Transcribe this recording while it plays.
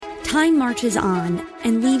Time marches on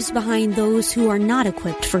and leaves behind those who are not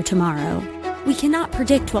equipped for tomorrow. We cannot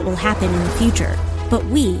predict what will happen in the future, but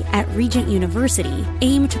we at Regent University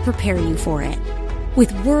aim to prepare you for it.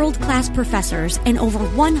 With world-class professors and over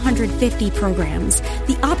 150 programs,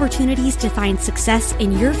 the opportunities to find success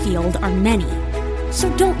in your field are many. So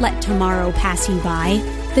don't let tomorrow pass you by.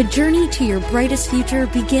 The journey to your brightest future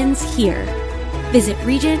begins here. Visit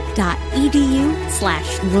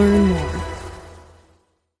regent.edu/learn more.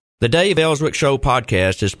 The Dave Elswick Show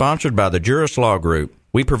podcast is sponsored by the Jurist Law Group.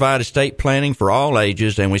 We provide estate planning for all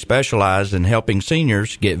ages, and we specialize in helping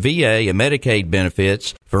seniors get VA and Medicaid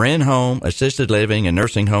benefits for in-home, assisted living, and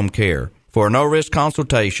nursing home care. For a no-risk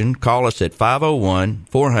consultation, call us at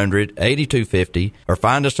 501-400-8250 or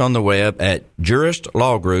find us on the web at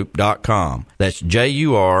juristlawgroup.com. That's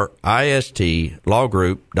JURIST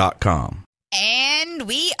lawgroup.com. And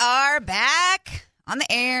we are back on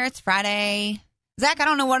the air. It's Friday. Zach, I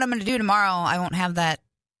don't know what I'm going to do tomorrow. I won't have that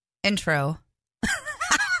intro.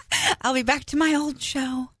 I'll be back to my old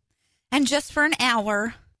show. And just for an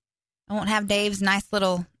hour, I won't have Dave's nice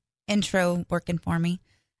little intro working for me.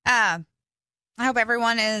 I hope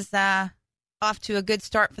everyone is off to a good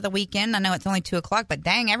start for the weekend. I know it's only 2 o'clock, but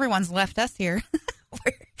dang, everyone's left us here.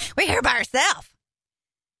 We're here by ourselves.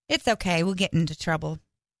 It's okay. We'll get into trouble,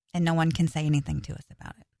 and no one can say anything to us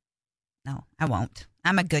about it. No, I won't.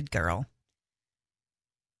 I'm a good girl.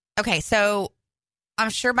 Okay, so I'm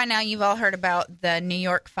sure by now you've all heard about the New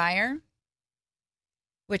York fire,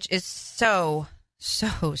 which is so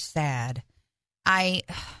sad. My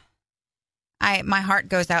heart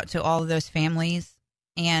goes out to all of those families,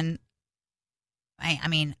 and I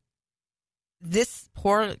mean, this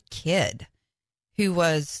poor kid who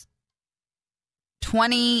was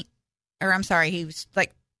he was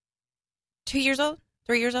like 2 years old,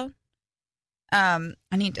 3 years old.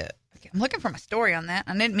 I'm looking for my story on that.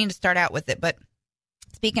 I didn't mean to start out with it, but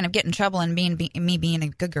speaking of getting in trouble and being a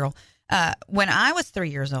good girl, when I was 3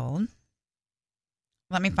 years old,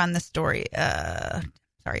 let me find this story.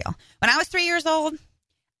 Sorry, y'all. When I was 3 years old,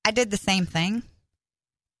 I did the same thing,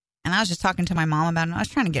 and I was just talking to my mom about it. I was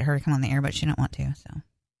trying to get her to come on the air, but she didn't want to, so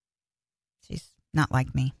she's not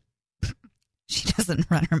like me. She doesn't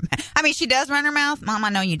run her mouth. I mean, she does run her mouth. Mom, I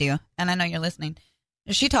know you do, and I know you're listening.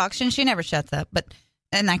 She talks, and she never shuts up,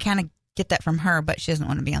 and I kind of get that from her, but she doesn't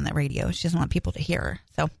want to be on that radio. She doesn't want people to hear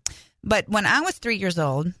her. But when I was 3 years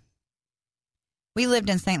old, we lived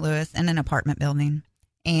in St. Louis in an apartment building,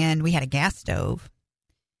 and we had a gas stove.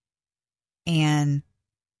 And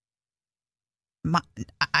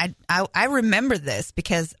I remember this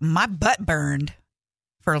because my butt burned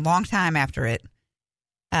for a long time after it.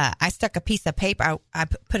 I stuck a piece of paper. I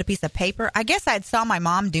put a piece of paper. I guess I'd saw my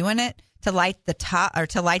mom doing it to light the top or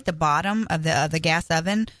to light the bottom of the gas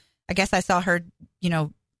oven. I guess I saw her,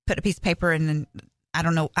 put a piece of paper in, and I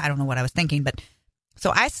don't know what I was thinking, but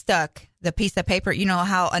so I stuck the piece of paper. You know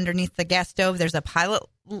how underneath the gas stove there's a pilot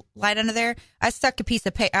light under there? I stuck a piece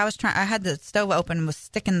of paper. I had the stove open and was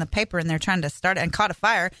sticking the paper in there trying to start it and caught a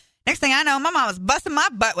fire. Next thing I know, my mom was busting my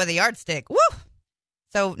butt with a yardstick. Woo!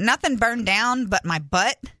 So nothing burned down but my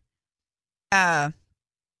butt. But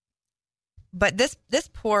this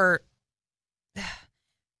poor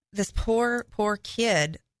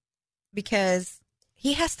kid, because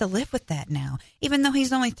he has to live with that now, even though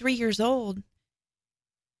he's only 3 years old.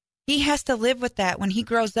 He has to live with that when he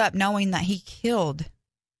grows up, knowing that he killed,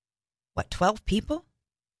 12 people?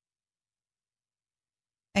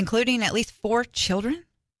 Including at least 4 children?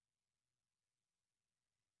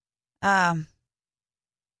 The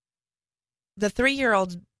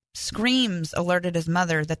 3-year-old's screams alerted his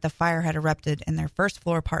mother that the fire had erupted in their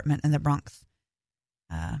first-floor apartment in the Bronx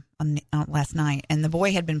last night, and the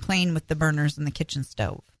boy had been playing with the burners in the kitchen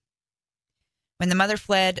stove. When the mother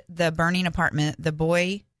fled the burning apartment, the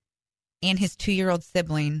boy and his 2-year-old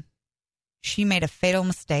sibling, she made a fatal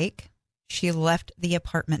mistake. She left the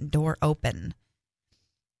apartment door open.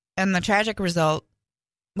 And the tragic result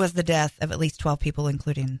was the death of at least 12 people,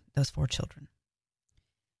 including those 4 children.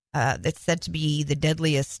 It's said to be the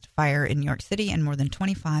deadliest fire in New York City in more than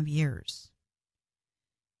 25 years.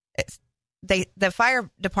 The fire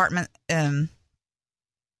department, the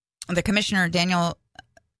commissioner, Daniel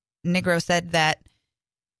Negro, said that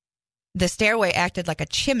the stairway acted like a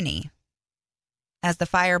chimney as the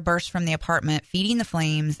fire burst from the apartment, feeding the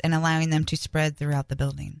flames and allowing them to spread throughout the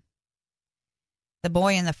building. The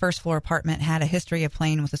boy in the first-floor apartment had a history of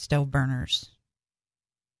playing with the stove burners,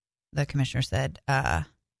 the commissioner said.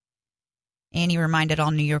 And he reminded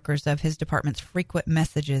all New Yorkers of his department's frequent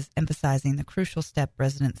messages emphasizing the crucial step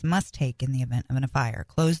residents must take in the event of a fire.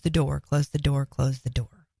 Close the door, close the door, close the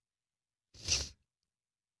door.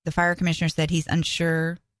 the fire commissioner said he's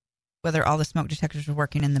unsure whether all the smoke detectors were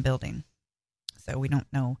working in the building. So we don't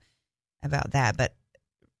know about that. But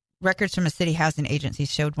records from a city housing agency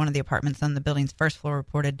showed one of the apartments on the building's first floor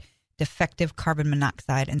reported defective carbon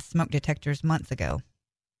monoxide and smoke detectors months ago.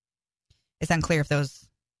 It's unclear if those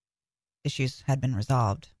issues had been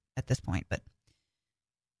resolved at this point, but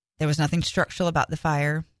there was nothing structural about the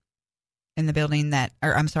fire in the building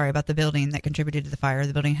about the building that contributed to the fire.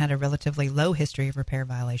 The building had a relatively low history of repair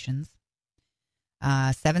violations.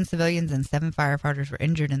 7 civilians and 7 firefighters were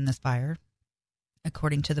injured in this fire,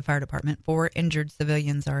 according to the fire department. 4 injured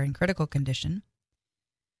civilians are in critical condition.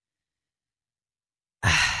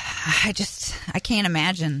 I can't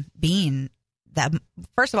imagine being that.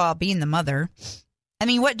 First of all, being the mother. I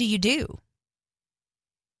mean, what do you do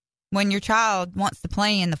when your child wants to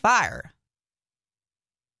play in the fire?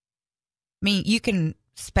 I mean, you can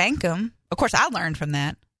spank them. Of course, I learned from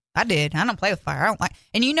that. I did. I don't play with fire. I don't like.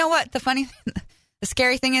 And you know what? The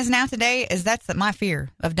scary thing is now today is that's my fear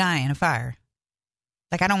of dying of fire.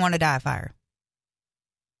 Like, I don't want to die of fire.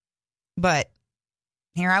 But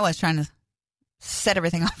here I was trying to set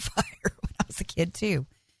everything on fire when I was a kid too.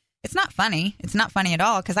 It's not funny. It's not funny at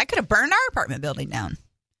all because I could have burned our apartment building down.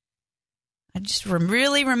 I just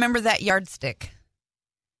really remember that yardstick.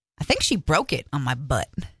 I think she broke it on my butt.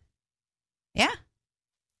 Yeah.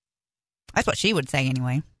 That's what she would say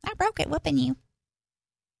anyway. I broke it whipping you.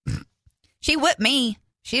 She whipped me.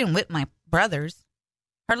 She didn't whip my brothers.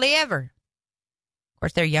 Hardly ever. Of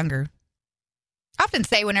course, they're younger. I often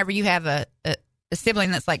say whenever you have a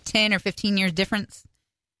sibling that's like 10 or 15 years difference,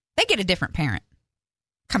 they get a different parent.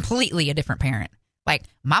 Completely a different parent. Like,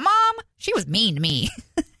 my mom, she was mean to me.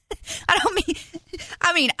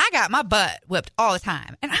 I mean, I got my butt whipped all the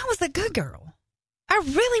time. And I was a good girl. I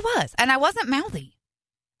really was. And I wasn't mouthy.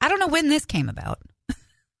 I don't know when this came about.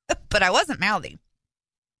 But I wasn't mouthy.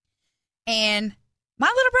 And my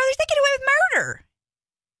little brothers, they get away with murder.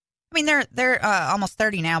 I mean, they're almost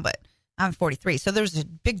 30 now, but I'm 43. So there's a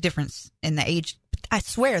big difference in the age. I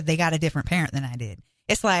swear they got a different parent than I did.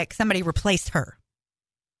 It's like somebody replaced her.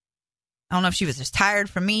 I don't know if she was just tired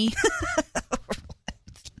from me.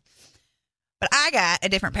 But I got a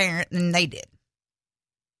different parent than they did.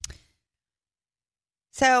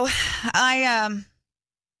 So I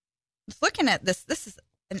was looking at this. This is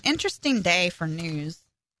an interesting day for news.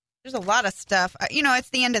 There's a lot of stuff. You know,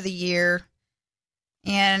 it's the end of the year.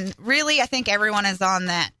 And really, I think everyone is on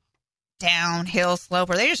that downhill slope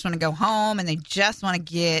where they just want to go home and they just want to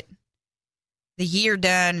get the year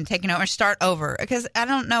done and taken over and start over. Because I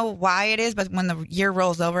don't know why it is, but when the year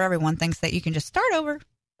rolls over, everyone thinks that you can just start over.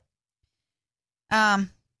 But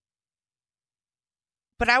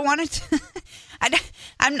I wanted to,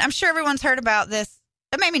 I'm sure everyone's heard about this,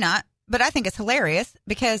 but maybe not, but I think it's hilarious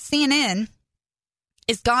because CNN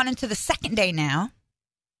is gone into the second day now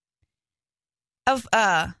of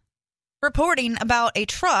reporting about a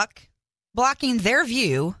truck blocking their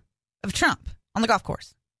view of Trump on the golf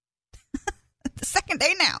course. The second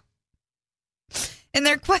day now. In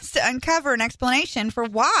their quest to uncover an explanation for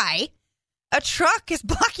why a truck is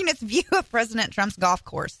blocking its view of President Trump's golf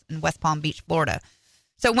course in West Palm Beach, Florida.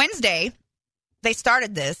 So Wednesday, they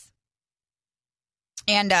started this.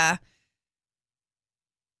 And I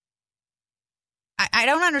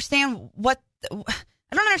don't understand what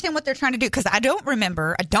they're trying to do because I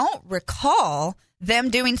don't recall them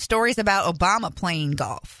doing stories about Obama playing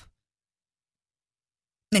golf.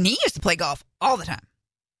 And he used to play golf all the time.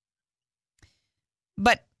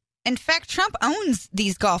 But in fact, Trump owns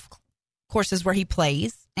these golf courses where he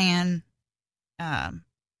plays, and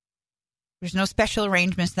there's no special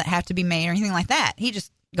arrangements that have to be made or anything like that. He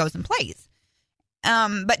just goes and plays.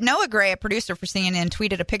 But Noah Gray, a producer for CNN,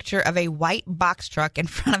 tweeted a picture of a white box truck in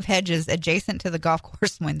front of hedges adjacent to the golf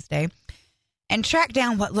course Wednesday and tracked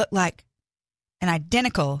down what looked like an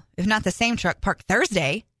identical, if not the same truck parked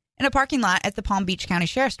Thursday in a parking lot at the Palm Beach County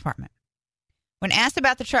Sheriff's Department. When asked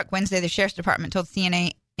about the truck Wednesday, the Sheriff's Department told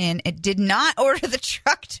CNN it did not order the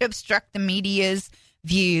truck to obstruct the media's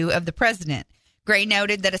view of the president. Gray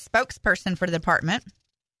noted that a spokesperson for the department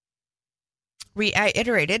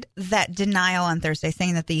reiterated that denial on Thursday,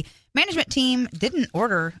 saying that the management team didn't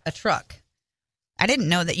order a truck. I didn't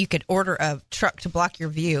know that you could order a truck to block your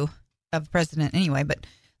view of the president anyway, but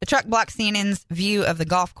the truck blocked CNN's view of the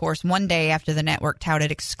golf course one day after the network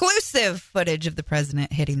touted exclusive footage of the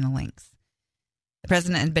president hitting the links. The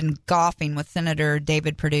president had been golfing with Senator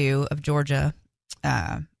David Perdue of Georgia,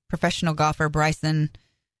 professional golfer Bryson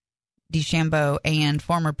DeChambeau, and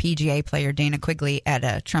former PGA player Dana Quigley at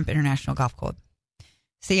a Trump International Golf Club.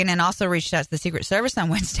 CNN also reached out to the Secret Service on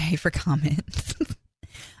Wednesday for comments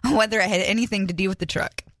on whether it had anything to do with the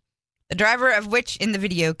truck. the driver of which in the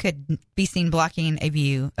video could be seen blocking a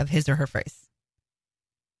view of his or her face.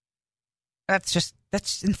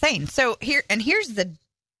 That's insane. So here's the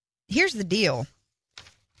deal.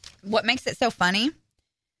 What makes it so funny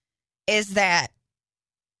is that,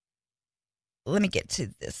 let me get to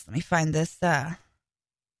this. Let me find this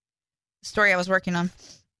story I was working on,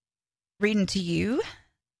 reading to you.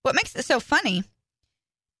 What makes it so funny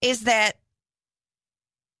is that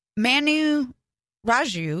Manu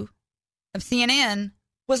Raju of CNN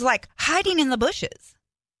was like hiding in the bushes.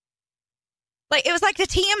 Like, it was like the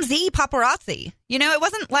TMZ paparazzi. You know, it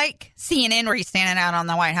wasn't like CNN where he's standing out on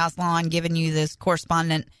the White House lawn giving you this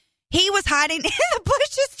correspondent. He was hiding in the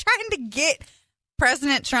bushes trying to get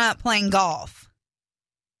President Trump playing golf.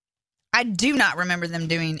 I do not remember them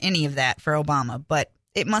doing any of that for Obama, but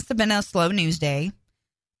it must have been a slow news day.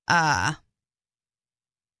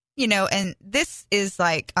 You know, and this is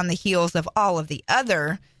like on the heels of all of the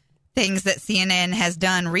other things that CNN has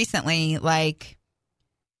done recently, like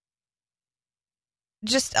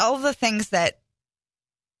just all the things that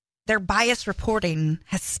their biased reporting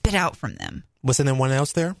has spit out from them. Was anyone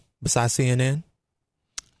else there besides CNN?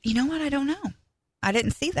 You know what? I don't know. I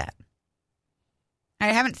didn't see that. I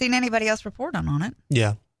haven't seen anybody else report on it.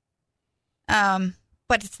 Yeah.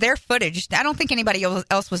 But it's their footage. I don't think anybody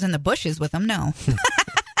else was in the bushes with them, no.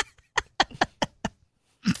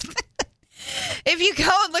 If you go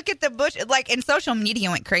and look at the bush, like, in social media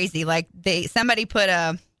went crazy. Like, somebody put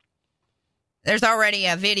there's already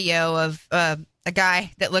a video of a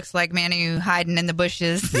guy that looks like Manu hiding in the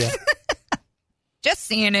bushes. Yeah. Just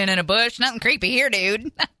seeing it in a bush. Nothing creepy here,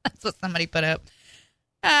 dude. That's what somebody put up.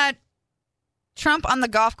 Trump on the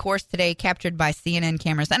golf course today captured by CNN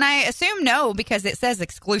cameras. And I assume no, because it says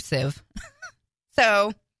exclusive.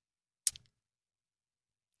 So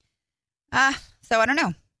I don't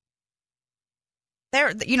know.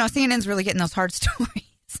 CNN's really getting those hard stories.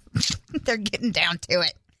 They're getting down to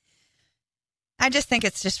it. I just think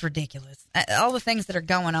it's just ridiculous. All the things that are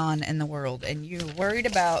going on in the world, and you're worried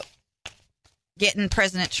about getting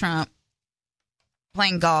President Trump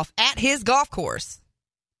playing golf at his golf course.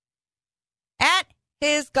 At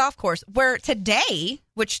his golf course, where today,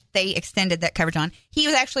 which they extended that coverage on, he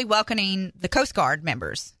was actually welcoming the Coast Guard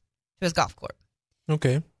members to his golf course.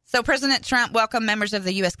 Okay. So President Trump welcomed members of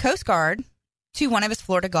the U.S. Coast Guard to one of his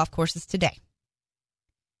Florida golf courses today.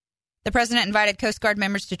 The president invited Coast Guard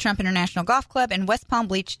members to Trump International Golf Club in West Palm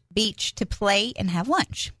Beach to play and have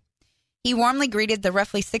lunch. He warmly greeted the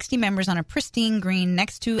roughly 60 members on a pristine green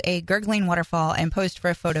next to a gurgling waterfall and posed for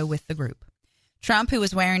a photo with the group. Trump, who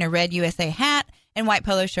was wearing a red USA hat and white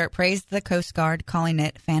polo shirt, praised the Coast Guard, calling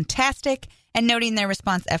it fantastic and noting their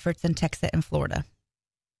response efforts in Texas and Florida.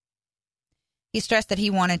 He stressed that he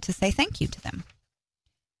wanted to say thank you to them.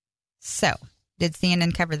 So, did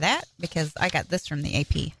CNN cover that? Because I got this from the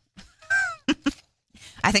AP.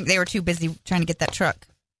 I think they were too busy trying to get that truck.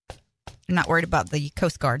 They're not worried about the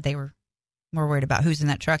Coast Guard. They were more worried about who's in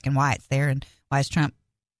that truck and why it's there and why is Trump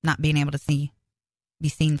not being able to be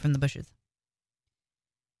seen from the bushes.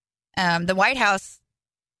 The White House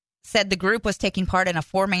said the group was taking part in a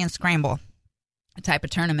 4-man scramble, a type of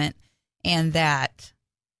tournament, and that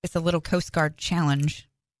it's a little Coast Guard challenge,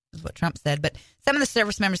 is what Trump said. But some of the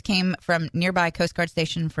service members came from nearby Coast Guard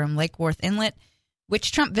station from Lake Worth Inlet,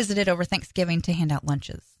 which Trump visited over Thanksgiving to hand out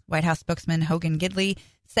lunches. White House spokesman Hogan Gidley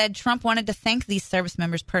said Trump wanted to thank these service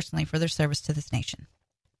members personally for their service to this nation.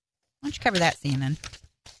 Why don't you cover that, CNN?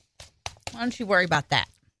 Why don't you worry about that?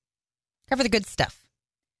 Cover the good stuff,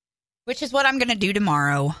 which is what I'm going to do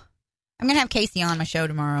tomorrow. I'm going to have Casey on my show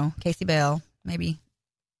tomorrow. Casey Bell. Maybe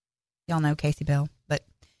y'all know Casey Bell, but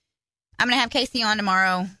I'm going to have Casey on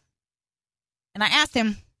tomorrow. And I asked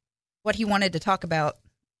him what he wanted to talk about,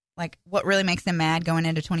 like what really makes him mad going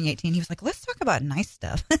into 2018. He was like, let's talk about nice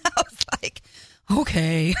stuff. I was like,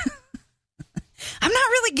 okay. I'm not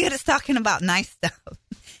really good at talking about nice stuff.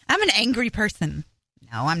 I'm an angry person.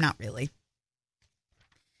 No, I'm not really.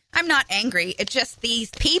 I'm not angry. It's just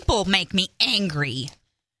these people make me angry.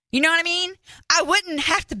 You know what I mean? I wouldn't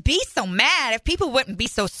have to be so mad if people wouldn't be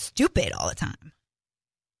so stupid all the time.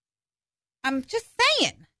 I'm just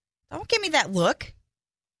saying. Don't give me that look.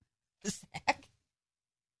 Zach.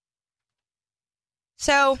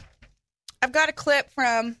 So, I've got a clip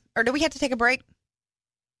from, or do we have to take a break?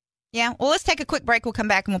 Yeah, well, let's take a quick break. We'll come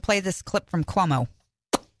back and we'll play this clip from Cuomo.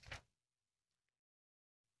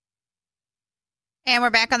 And we're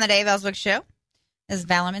back on the Dave Elswick Show. This is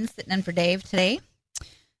Vallerman sitting in for Dave today.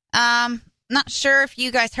 Not sure if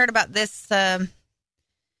you guys heard about this,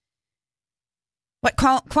 what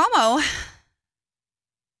Cuomo,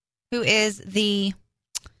 who is the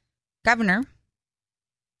governor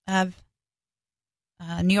of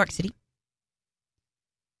New York City.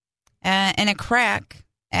 And a crack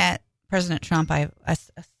at President Trump, I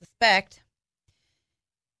suspect,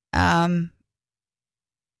 for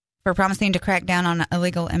promising to crack down on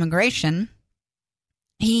illegal immigration.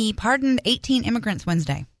 He pardoned 18 immigrants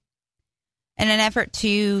Wednesday in an effort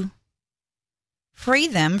to free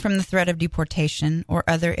them from the threat of deportation or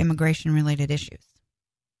other immigration-related issues.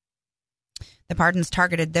 The pardons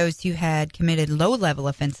targeted those who had committed low-level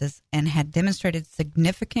offenses and had demonstrated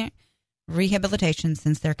significant rehabilitation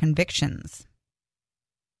since their convictions.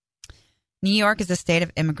 New York is a state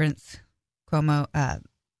of immigrants, Cuomo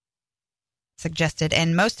suggested,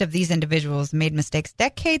 and most of these individuals made mistakes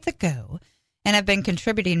decades ago and have been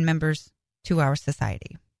contributing members to our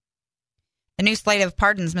society. The new slate of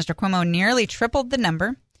pardons, Mr. Cuomo nearly tripled the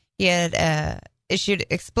number he had issued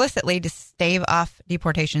explicitly to stave off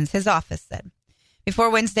deportations, his office said.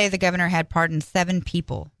 Before Wednesday, the governor had pardoned 7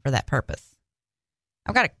 people for that purpose.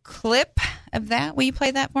 I've got a clip of that. Will you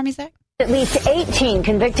play that for me, Zach? At least 18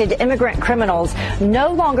 convicted immigrant criminals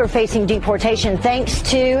no longer facing deportation thanks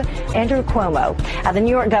to Andrew Cuomo, the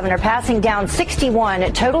New York governor, passing down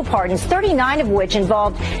 61 total pardons, 39 of which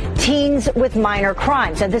involved teens with minor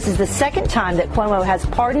crimes. And this is the second time that Cuomo has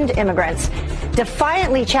pardoned immigrants,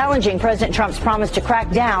 defiantly challenging President Trump's promise to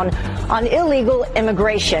crack down on illegal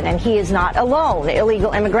immigration. And he is not alone.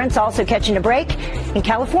 Illegal immigrants also catching a break in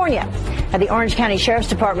California. The Orange County Sheriff's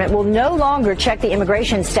Department will no longer check the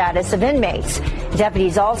immigration status of inmates.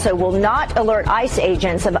 Deputies also will not alert ICE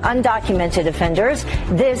agents of undocumented offenders.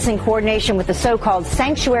 This in coordination with the so-called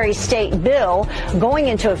Sanctuary State bill going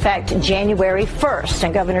into effect January 1st.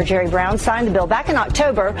 And Governor Jerry Brown signed the bill back in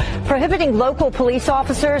October, prohibiting local police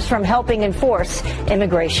officers from helping enforce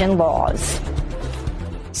immigration laws.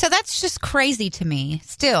 So that's just crazy to me.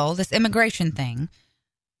 Still, this immigration thing.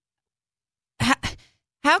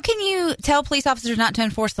 How can you tell police officers not to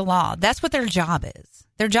enforce the law? That's what their job is.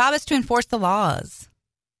 Their job is to enforce the laws.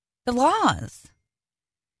 The laws.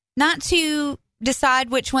 Not to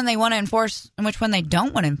decide which one they want to enforce and which one they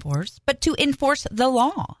don't want to enforce, but to enforce the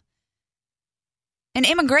law. And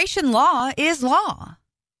immigration law is law.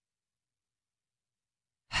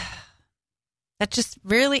 That's just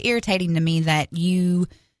really irritating to me that you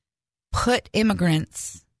put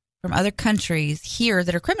immigrants from other countries here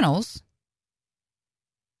that are criminals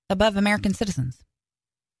above American citizens.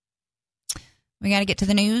 We got to get to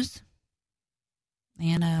the news,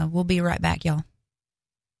 and we'll be right back, y'all.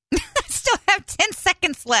 I still have 10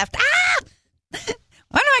 seconds left. When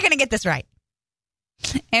am I going to get this right?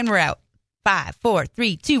 And we're out. 5, 4,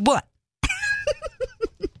 3, 2, 1.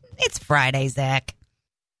 It's Friday, Zach.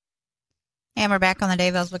 And we're back on the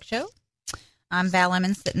Dave Elswick Show. I'm Val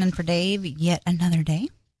Emmons, sitting in for Dave yet another day.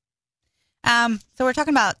 So we're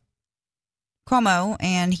talking about Cuomo,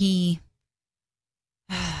 and he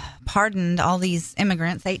pardoned all these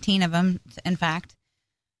immigrants, 18 of them, in fact.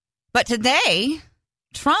 But today,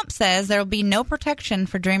 Trump says there will be no protection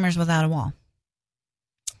for dreamers without a wall.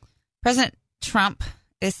 President Trump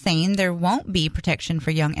is saying there won't be protection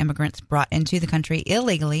for young immigrants brought into the country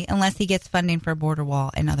illegally unless he gets funding for a border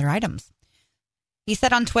wall and other items. He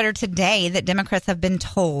said on Twitter today that Democrats have been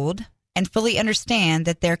told and fully understand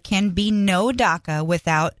that there can be no DACA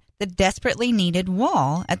without the desperately needed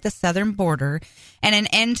wall at the southern border and an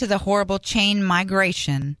end to the horrible chain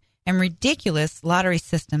migration and ridiculous lottery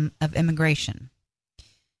system of immigration.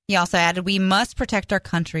 He also added, we must protect our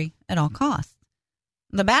country at all costs.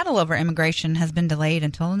 The battle over immigration has been delayed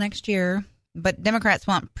until next year, but Democrats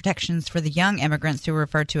want protections for the young immigrants who are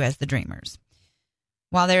referred to as the Dreamers.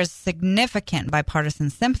 While there's significant bipartisan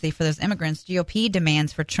sympathy for those immigrants, GOP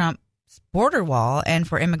demands for Trump's border wall and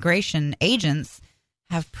for immigration agents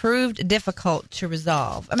have proved difficult to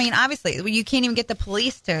resolve. I mean, obviously, you can't even get the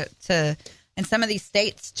police to in some of these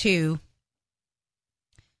states to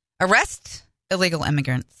arrest illegal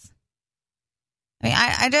immigrants. I mean,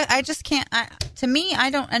 I just can't. To me, I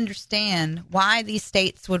don't understand why these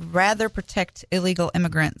states would rather protect illegal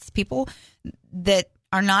immigrants, people that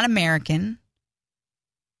are not American,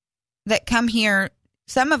 that come here.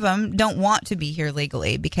 Some of them don't want to be here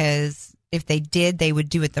legally because if they did, they would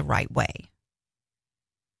do it the right way.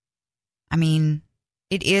 I mean,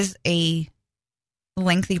 it is a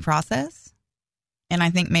lengthy process, and I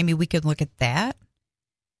think maybe we could look at that.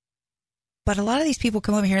 But a lot of these people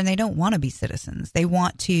come over here and they don't want to be citizens. They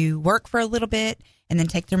want to work for a little bit and then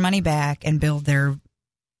take their money back and build their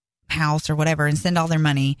house or whatever and send all their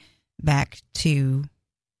money back to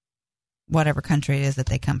whatever country it is that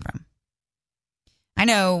they come from. I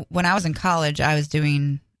know when I was in college, I was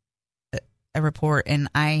doing a report and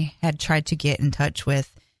I had tried to get in touch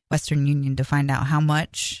with Western Union to find out how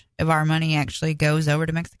much of our money actually goes over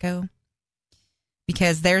to Mexico.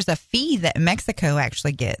 Because there's a fee that Mexico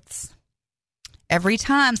actually gets every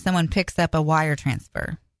time someone picks up a wire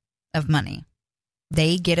transfer of money.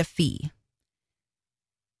 They get a fee.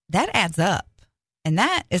 That adds up. And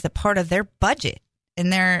that is a part of their budget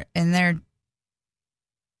in their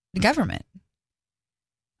government.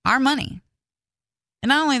 Our money. And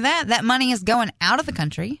not only that, that money is going out of the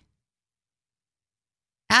country,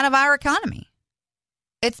 out of our economy.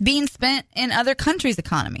 It's being spent in other countries'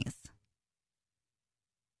 economies,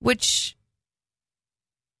 which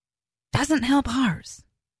doesn't help ours.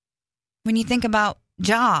 When you think about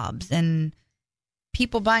jobs and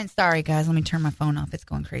people buying... Sorry, guys, let me turn my phone off. It's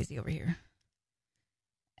going crazy over here.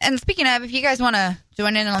 And speaking of, if you guys want to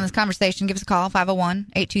join in on this conversation, give us a call,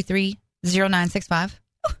 501-823-0965.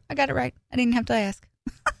 Oh, I got it right. I didn't have to ask.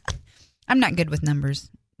 I'm not good with numbers.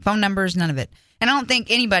 Phone numbers, none of it. And I don't think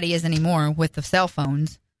anybody is anymore with the cell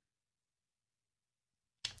phones.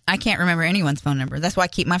 I can't remember anyone's phone number. That's why I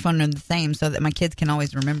keep my phone number the same so that my kids can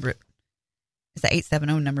always remember it. It's the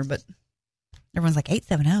 870 number, but everyone's like,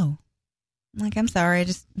 870? I'm like, I'm sorry.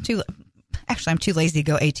 I'm too lazy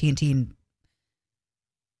to go AT&T and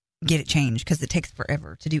get it changed because it takes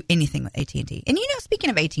forever to do anything with AT&T. And speaking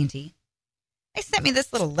of AT&T, they sent me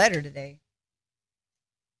this little letter today.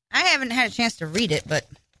 I haven't had a chance to read it, but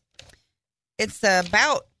it's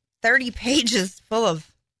about 30 pages full of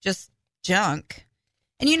just junk.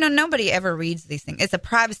 And nobody ever reads these things. It's a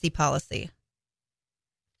privacy policy.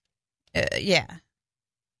 Yeah.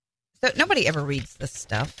 So nobody ever reads this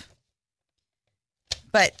stuff.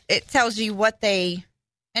 But it tells you what they...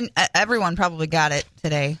 And everyone probably got it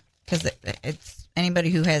today because it's anybody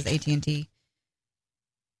who has AT&T.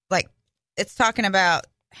 Like, it's talking about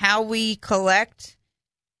how we collect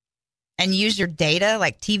and use your data,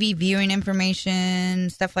 like TV viewing information,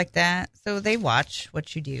 stuff like that. So they watch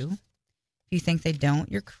what you do. If you think they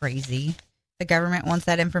don't, you're crazy. The government wants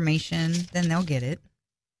that information, then they'll get it.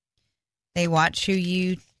 They watch who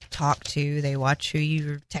you talk to. They watch who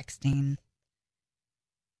you're texting.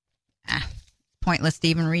 Pointless to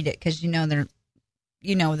even read it because they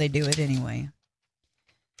do it anyway.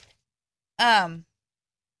 So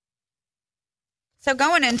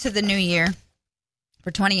going into the new year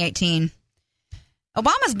for 2018,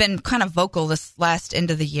 Obama's been kind of vocal this last end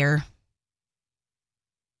of the year.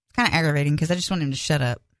 It's kind of aggravating because I just want him to shut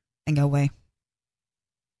up and go away.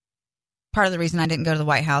 Part of the reason I didn't go to the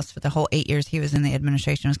White House for the whole 8 years he was in the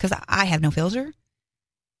administration was because I have no filter,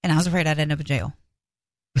 and I was afraid I'd end up in jail.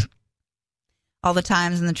 All the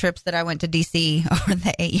times and the trips that I went to D.C. over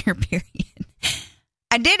the 8-year period.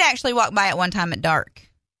 I did actually walk by at one time at dark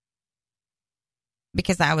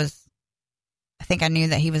because I think I knew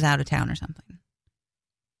that he was out of town or something.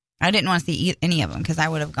 I didn't want to see any of them because I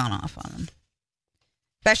would have gone off on them.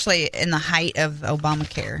 Especially in the height of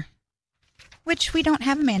Obamacare, which we don't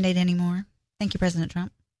have a mandate anymore. Thank you, President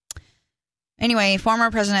Trump. Anyway, former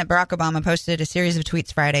President Barack Obama posted a series of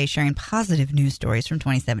tweets Friday sharing positive news stories from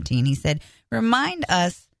 2017. He said, "Remind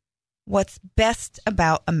us what's best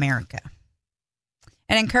about America,"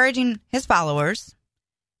 and encouraging his followers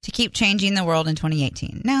to keep changing the world in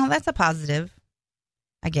 2018. Now, that's a positive,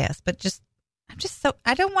 I guess, but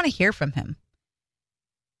I don't want to hear from him.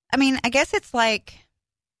 I mean, I guess it's like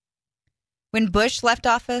when Bush left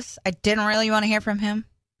office, I didn't really want to hear from him,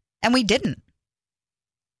 and we didn't.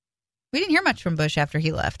 We didn't hear much from Bush after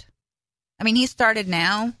he left. I mean, he started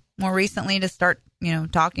now, more recently, to start,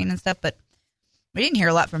 talking and stuff, but we didn't hear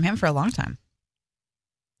a lot from him for a long time.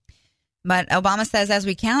 But Obama says, as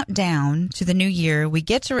we count down to the new year, we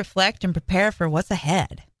get to reflect and prepare for what's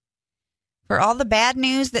ahead. For all the bad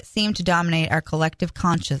news that seem to dominate our collective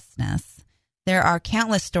consciousness, there are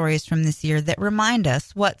countless stories from this year that remind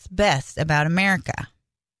us what's best about America.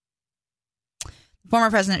 The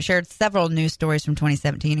former president shared several news stories from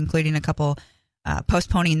 2017, including a couple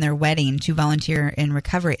postponing their wedding to volunteer in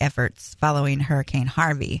recovery efforts following Hurricane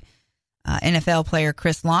Harvey. NFL player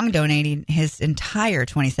Chris Long donated his entire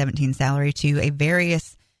 2017 salary to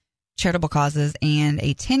various charitable causes, and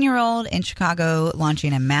a 10-year-old in Chicago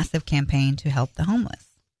launching a massive campaign to help the homeless.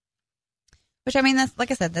 Which, I mean, that's,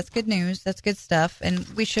 like I said, that's good news. That's good stuff. And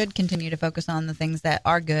we should continue to focus on the things that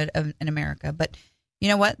are good in America. But you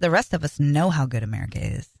know what? The rest of us know how good America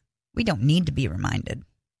is. We don't need to be reminded.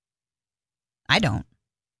 I don't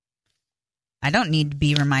need to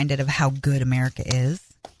be reminded of how good America is.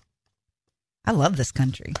 I love this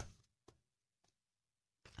country.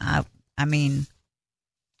 I mean,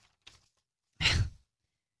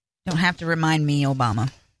 don't have to remind me,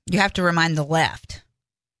 Obama. You have to remind the left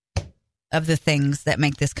of the things that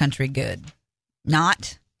make this country good.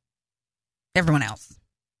 Not everyone else.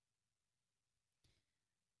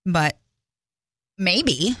 But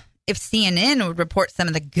maybe if CNN would report some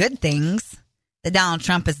of the good things that Donald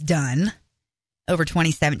Trump has done over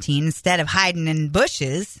 2017, instead of hiding in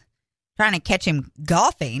bushes, trying to catch him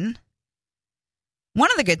golfing.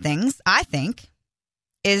 One of the good things, I think,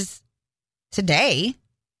 is today,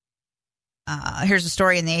 here's a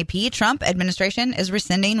story in the AP. Trump administration is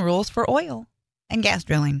rescinding rules for oil and gas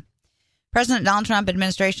drilling. President Donald Trump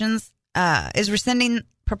administration is rescinding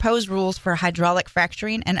proposed rules for hydraulic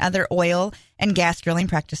fracturing and other oil and gas drilling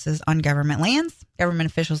practices on government lands, government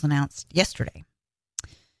officials announced yesterday.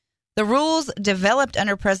 The rules developed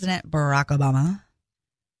under President Barack Obama,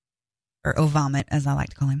 or Ovomit, as I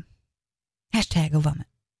like to call him, hashtag Ovomit,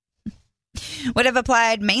 would have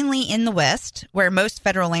applied mainly in the West, where most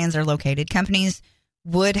federal lands are located. Companies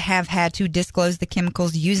would have had to disclose the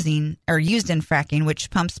chemicals used in fracking, which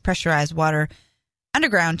pumps pressurized water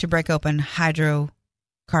underground to break open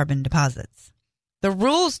hydrocarbon deposits. The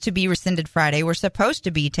rules to be rescinded Friday were supposed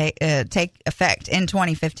to be take effect in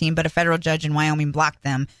 2015, but a federal judge in Wyoming blocked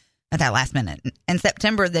them at that last minute. In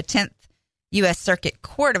September, the 10th U.S. Circuit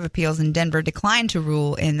Court of Appeals in Denver declined to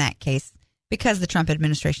rule in that case because the Trump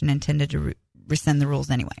administration intended to rescind the rules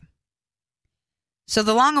anyway. So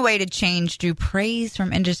the long-awaited change drew praise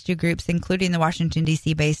from industry groups, including the Washington,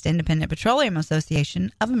 D.C.-based Independent Petroleum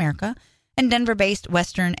Association of America and Denver-based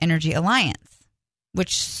Western Energy Alliance,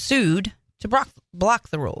 which sued to block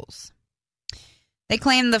the rules. They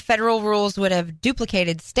claimed the federal rules would have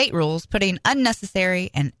duplicated state rules, putting unnecessary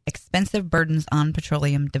and expensive burdens on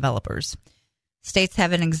petroleum developers. States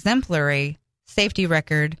have an exemplary safety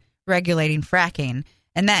record regulating fracking,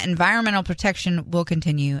 and that environmental protection will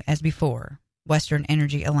continue as before. Western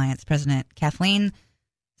Energy Alliance President Kathleen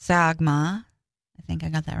Sagma, I think I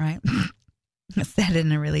got that right, said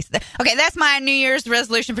in a release. Okay, that's my New Year's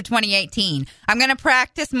resolution for 2018. I'm going to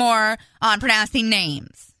practice more on pronouncing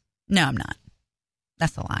names. No, I'm not.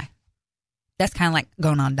 That's a lie. That's kind of like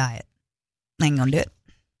going on a diet. I ain't going to do it.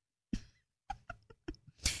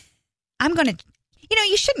 I'm going to,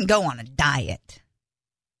 you shouldn't go on a diet.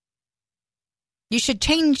 You should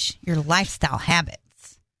change your lifestyle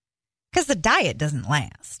habits because the diet doesn't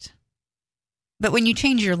last. But when you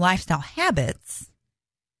change your lifestyle habits,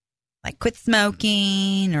 like quit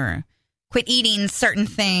smoking or quit eating certain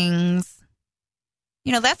things,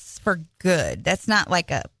 that's for good. That's not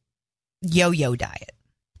like a yo-yo diet.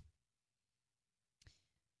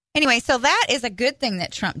 Anyway, so that is a good thing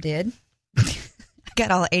that Trump did. I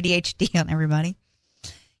got all ADHD on everybody.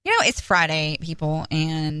 It's Friday, people,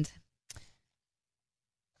 and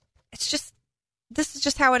this is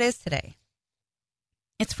just how it is today.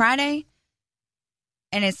 It's Friday,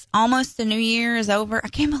 and it's almost the new year is over. I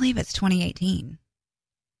can't believe it's 2018.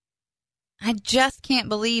 I just can't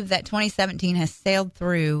believe that 2017 has sailed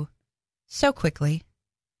through so quickly.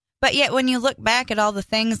 But yet, when you look back at all the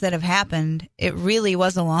things that have happened, it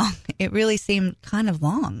really seemed kind of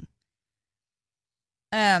long.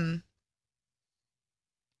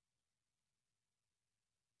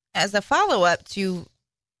 As a follow-up to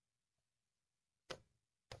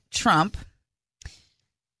Trump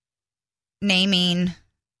naming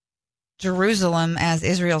Jerusalem as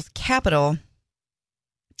Israel's capital,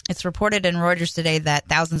 it's reported in Reuters today that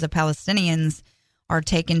thousands of Palestinians are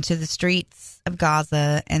taken to the streets of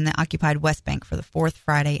Gaza and the occupied West Bank for the fourth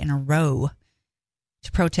Friday in a row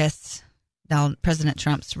to protest President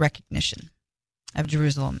Trump's recognition of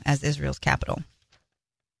Jerusalem as Israel's capital.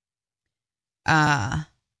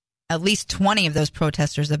 At least 20 of those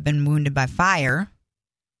protesters have been wounded by fire,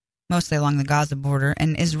 mostly along the Gaza border.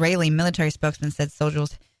 An Israeli military spokesman said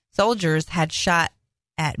soldiers had shot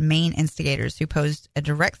at main instigators who posed a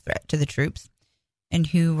direct threat to the troops and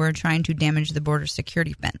who were trying to damage the border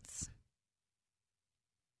security fence.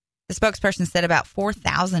 The spokesperson said about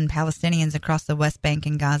 4,000 Palestinians across the West Bank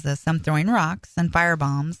and Gaza, some throwing rocks and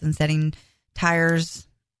firebombs and setting tires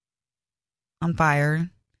on fire,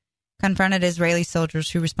 confronted Israeli soldiers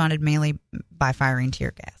who responded mainly by firing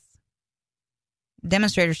tear gas.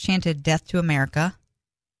 Demonstrators chanted "Death to America,"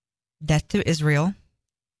 "Death to Israel,"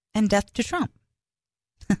 and "Death to Trump."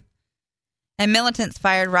 And militants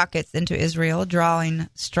fired rockets into Israel, drawing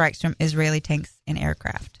strikes from Israeli tanks and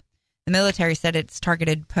aircraft. The military said it's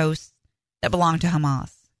targeted posts that belong to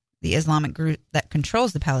Hamas, the Islamic group that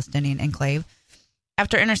controls the Palestinian enclave,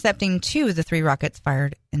 after intercepting 2 of the 3 rockets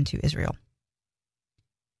fired into Israel.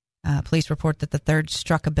 Police report that the third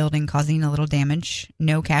struck a building, causing a little damage.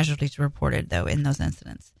 No casualties were reported, though, in those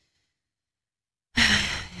incidents.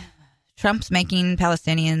 Trump's making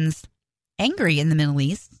Palestinians angry in the Middle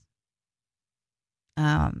East.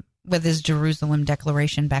 with his Jerusalem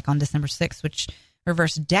declaration back on December 6th, which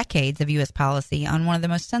reversed decades of U.S. policy on one of the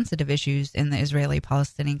most sensitive issues in the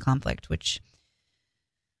Israeli-Palestinian conflict, which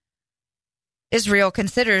Israel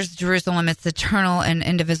considers Jerusalem its eternal and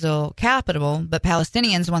indivisible capital, but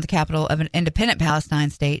Palestinians want the capital of an independent Palestine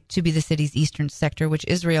state to be the city's eastern sector, which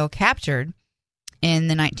Israel captured in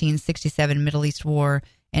the 1967 Middle East War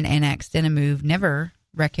and annexed in a move never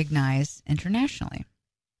recognized internationally.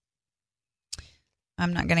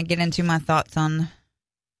 I'm not going to get into my thoughts on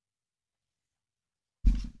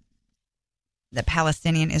the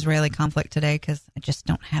Palestinian-Israeli conflict today because I just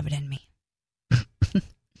don't have it in me.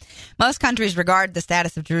 Most countries regard the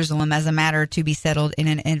status of Jerusalem as a matter to be settled in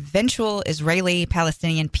an eventual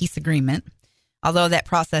Israeli-Palestinian peace agreement, although that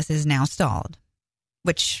process is now stalled,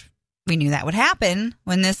 which we knew that would happen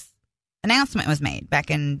when this announcement was made back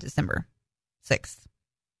in December 6th.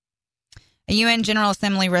 A UN General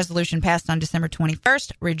Assembly resolution passed on December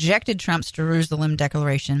 21st rejected Trump's Jerusalem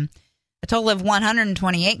declaration. A total of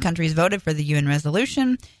 128 countries voted for the UN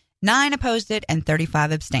resolution, 9 opposed it, and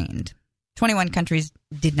 35 abstained. 21 countries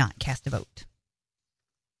did not cast a vote.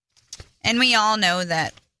 And we all know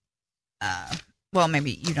that, well,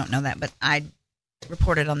 maybe you don't know that, but I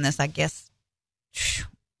reported on this, I guess,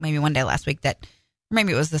 maybe one day last week, that, or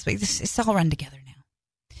maybe it was this week. It's all run together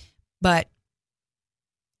now. But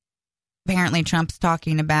apparently Trump's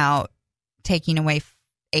talking about taking away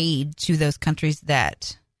aid to those countries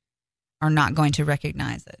that are not going to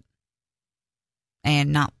recognize it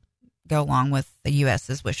and not go along with the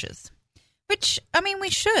U.S.'s wishes. Which, I mean, we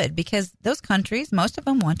should, because those countries, most of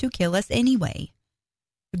them want to kill us anyway.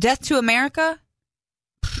 Death to America?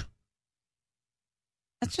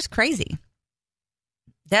 That's just crazy.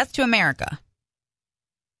 Death to America.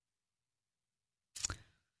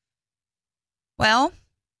 Well,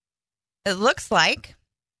 it looks like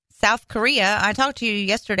South Korea, I talked to you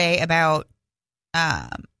yesterday about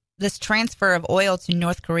this transfer of oil to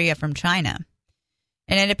North Korea from China.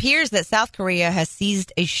 And it appears that South Korea has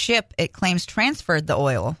seized a ship it claims transferred the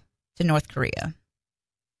oil to North Korea.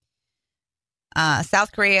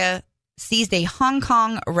 South Korea seized a Hong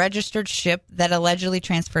Kong registered ship that allegedly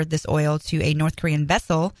transferred this oil to a North Korean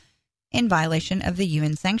vessel in violation of the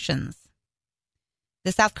UN sanctions.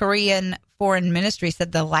 The South Korean Foreign Ministry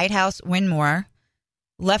said the Lighthouse Winmore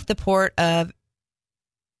left the port of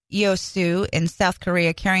Yeosu in South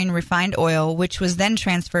Korea carrying refined oil, which was then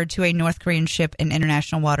transferred to a North Korean ship in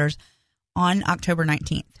international waters on October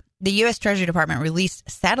 19th. The U.S. Treasury Department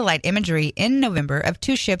released satellite imagery in November of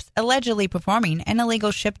 2 ships allegedly performing an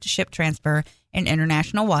illegal ship-to-ship transfer in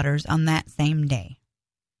international waters on that same day.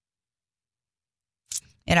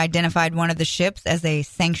 It identified one of the ships as a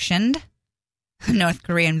sanctioned North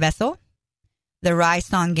Korean vessel, the Rai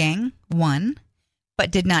Song-gang 1,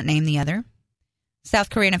 but did not name the other.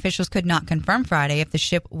 South Korean officials could not confirm Friday if the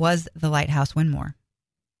ship was the Lighthouse Winmore.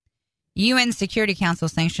 UN Security Council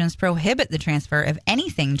sanctions prohibit the transfer of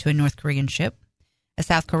anything to a North Korean ship. A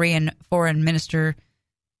South Korean foreign ministry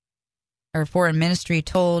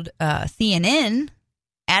told CNN,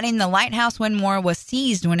 adding the Lighthouse Winmore was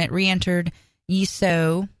seized when it re-entered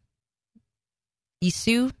Yeosu,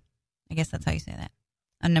 I guess that's how you say that,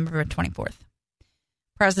 on November 24th.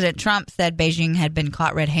 President Trump said Beijing had been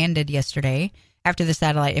caught red-handed yesterday after the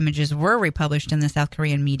satellite images were republished in the South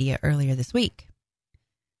Korean media earlier this week.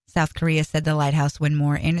 South Korea said the Lighthouse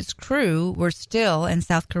Winmore and its crew were still in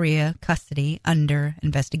South Korea custody under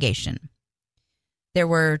investigation. There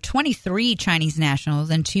were 23 Chinese nationals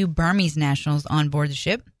and 2 Burmese nationals on board the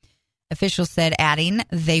ship. Officials said, adding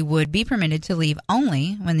they would be permitted to leave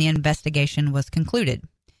only when the investigation was concluded.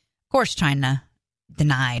 Of course, China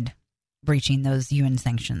denied breaching those UN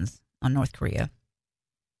sanctions on North Korea.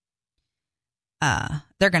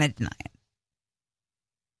 They're going to deny it.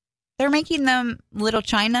 They're making them little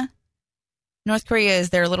China. North Korea is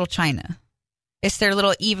their little China. It's their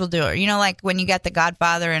little evildoer. You know, like when you got the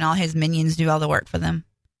Godfather and all his minions do all the work for them.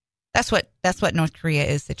 That's what North Korea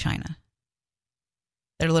is to China.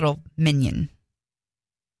 Their little minion.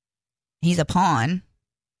 He's a pawn,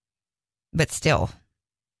 but still.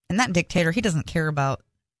 And that dictator, he doesn't care about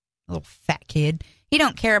a little fat kid. He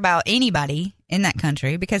don't care about anybody in that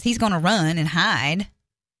country because he's going to run and hide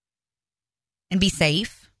and be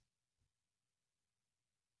safe.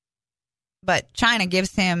 But China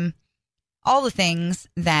gives him all the things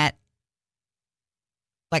that,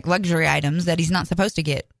 like luxury items that he's not supposed to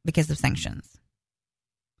get because of sanctions.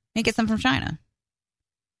 He gets them from China.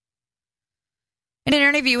 In an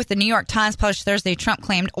interview with the New York Times published Thursday, Trump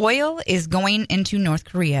claimed oil is going into North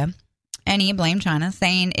Korea And he blamed China,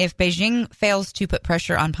 saying if Beijing fails to put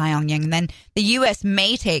pressure on Pyongyang, then the U.S.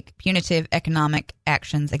 may take punitive economic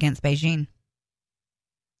actions against Beijing.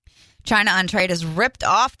 China on trade has ripped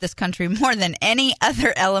off this country more than any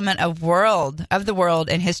other element of the world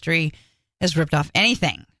in history has ripped off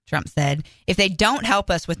anything, Trump said. If they don't help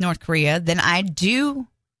us with North Korea, then I do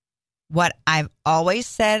what I've always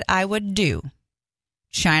said I would do.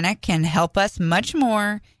 China can help us much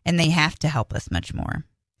more, and they have to help us much more.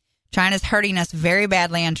 China's hurting us very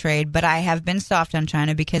badly on trade, but I have been soft on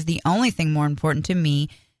China because the only thing more important to me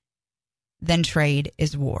than trade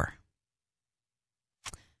is war.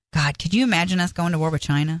 God, could you imagine us going to war with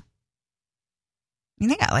China? I mean,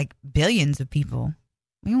 they got like billions of people.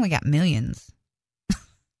 We only got millions. I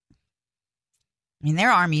mean,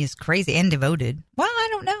 their army is crazy and devoted. Well, I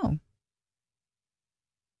don't know.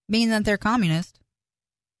 Being that they're communist.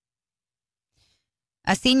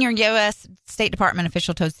 A senior U.S. State Department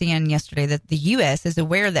official told CNN yesterday that the U.S. is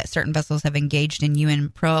aware that certain vessels have engaged in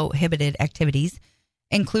UN-prohibited activities,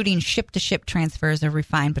 including ship-to-ship transfers of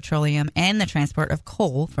refined petroleum and the transport of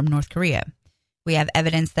coal from North Korea. We have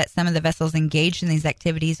evidence that some of the vessels engaged in these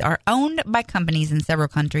activities are owned by companies in several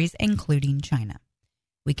countries, including China.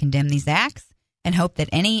 We condemn these acts and hope that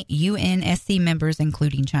any UNSC members,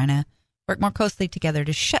 including China, work more closely together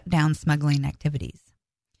to shut down smuggling activities.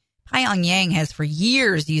 Pyongyang has for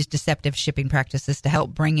years used deceptive shipping practices to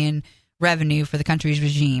help bring in revenue for the country's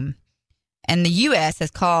regime. And the U.S. has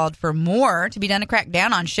called for more to be done to crack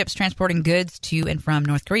down on ships transporting goods to and from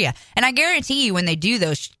North Korea. And I guarantee you when they do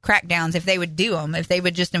those crackdowns, if they would do them, if they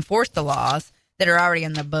would just enforce the laws that are already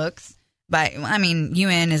in the books. But, I mean,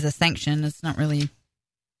 UN is a sanction. It's not really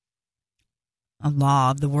a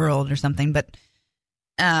law of the world or something. But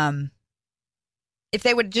if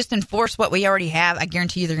they would just enforce what we already have, I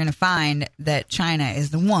guarantee you they're going to find that China is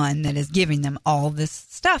the one that is giving them all this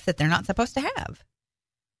stuff that they're not supposed to have.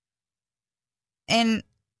 And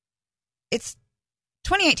it's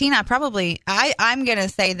 2018. I'm going to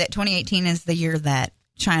say that 2018 is the year that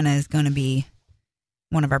China is going to be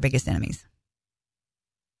one of our biggest enemies.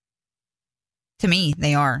 To me,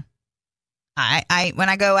 they are. When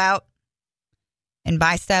I go out and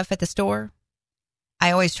buy stuff at the store,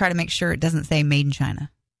 I always try to make sure it doesn't say made in China.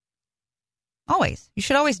 Always. You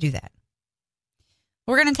should always do that.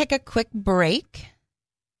 We're going to take a quick break,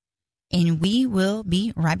 and we will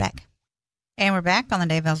be right back. And we're back on the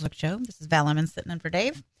Dave Elswick Show. This is Val Lemons sitting in for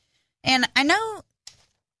Dave. And I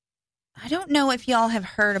don't know if y'all have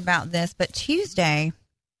heard about this, but Tuesday,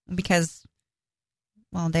 because,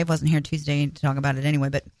 well, Dave wasn't here Tuesday to talk about it anyway,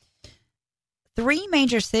 but 3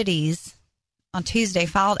 major cities on Tuesday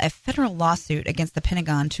filed a federal lawsuit against the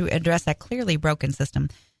Pentagon to address a clearly broken system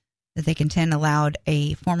that they contend allowed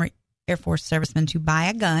a former Air Force serviceman to buy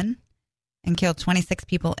a gun and kill 26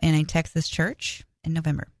 people in a Texas church in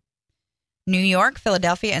November. New York,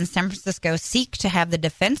 Philadelphia, and San Francisco seek to have the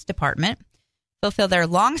Defense Department fulfill their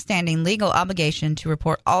longstanding legal obligation to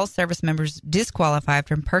report all service members disqualified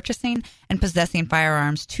from purchasing and possessing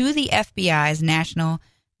firearms to the FBI's National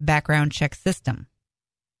Background Check System.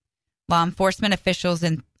 Law enforcement officials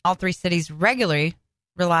in all 3 cities regularly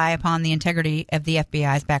rely upon the integrity of the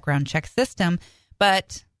FBI's background check system,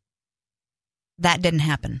 but that didn't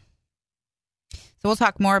happen. So we'll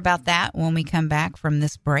talk more about that when we come back from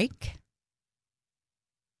this break.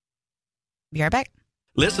 Be right back.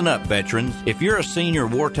 Listen up, veterans. If you're a senior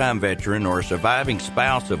wartime veteran or a surviving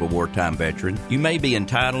spouse of a wartime veteran, you may be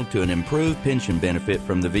entitled to an improved pension benefit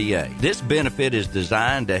from the VA. This benefit is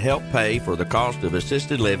designed to help pay for the cost of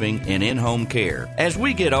assisted living and in-home care. As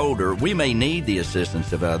we get older, we may need the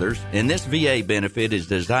assistance of others, and this VA benefit is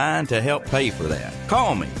designed to help pay for that.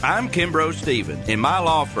 Call me. I'm Kimbrough Stevens. In my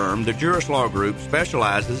law firm, the Jurist Law Group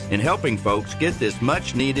specializes in helping folks get this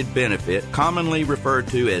much-needed benefit, commonly referred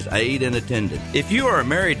to as aid and attendance. If you are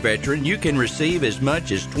a married veteran, you can receive as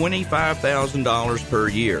much as $25,000 per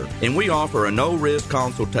year, and we offer a no-risk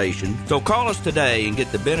consultation. So call us today and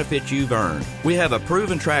get the benefits you've earned. We have a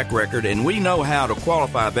proven track record, and we know how to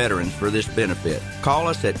qualify veterans for this benefit. Call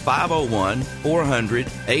us at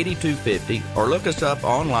 501-400-8250 or look us up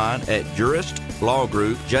online at Jurist Law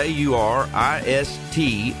Group, Jurist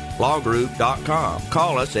lawgroup.com.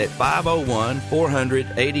 Call us at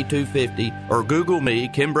 501-400-8250 or Google me,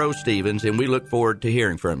 Kimbrough Stevens, and we look forward to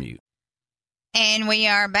hearing from you. And we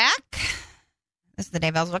are back. This is the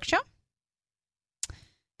Dave Elswick Show.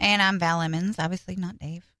 And I'm Val Lemons, obviously not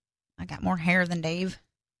Dave. I got more hair than Dave.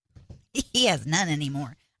 He has none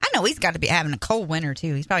anymore. I know he's got to be having a cold winter,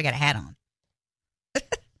 too. He's probably got a hat on.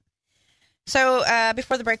 So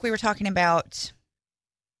before the break, we were talking about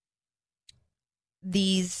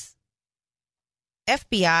these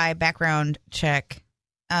FBI background check,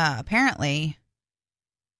 apparently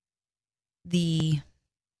the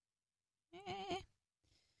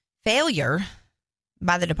failure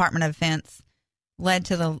by the Department of Defense led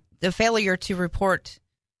to the failure to report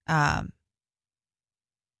that.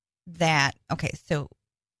 Okay, so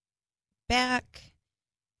back.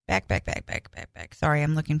 Sorry,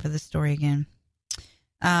 I'm looking for this story again.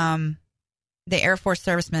 The Air Force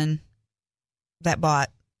serviceman that bought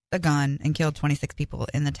a gun and killed 26 people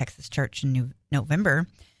in the Texas church in November,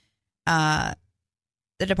 the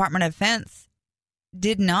Department of Defense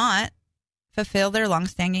did not fulfill their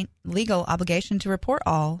longstanding legal obligation to report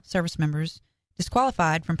all service members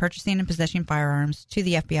disqualified from purchasing and possessing firearms to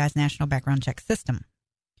the FBI's National Background Check System.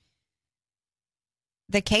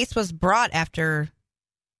 The case was brought after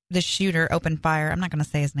the shooter opened fire. I'm not going to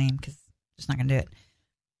say his name because I'm just not going to do it.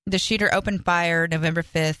 The shooter opened fire November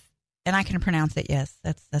 5th, and I can pronounce it, yes.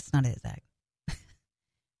 That's not it, Zach.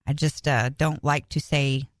 I just don't like to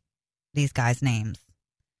say these guys' names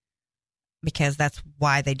because that's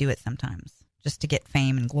why they do it sometimes, just to get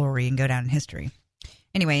fame and glory and go down in history.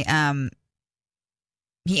 Anyway,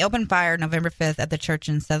 he opened fire November 5th at the church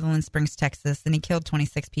in Sutherland Springs, Texas, and he killed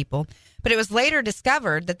 26 people. But it was later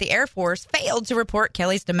discovered that the Air Force failed to report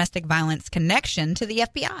Kelly's domestic violence connection to the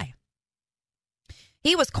FBI.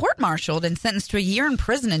 He was court-martialed and sentenced to a year in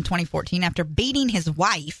prison in 2014 after beating his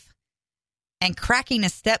wife and cracking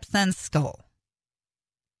his stepson's skull.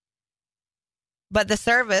 But the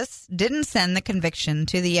service didn't send the conviction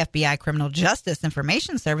to the FBI Criminal Justice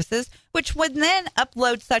Information Services, which would then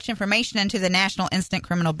upload such information into the National Instant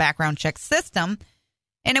Criminal Background Check System,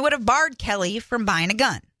 and it would have barred Kelly from buying a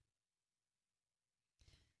gun.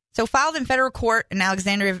 So filed in federal court in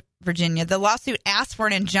Alexandria, Virginia, the lawsuit asked for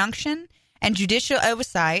an injunction and judicial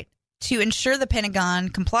oversight to ensure the Pentagon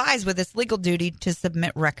complies with its legal duty to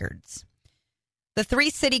submit records. The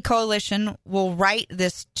three-city coalition will right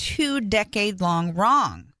this 2-decade-long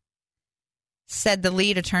wrong, said the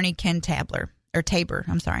lead attorney Ken Tabor.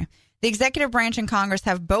 The executive branch and Congress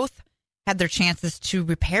have both had their chances to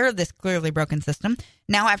repair this clearly broken system.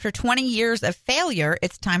 Now, after 20 years of failure,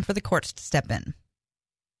 it's time for the courts to step in.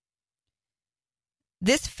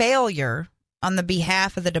 This failure on the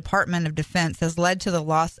behalf of the Department of Defense has led to the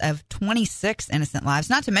loss of 26 innocent lives,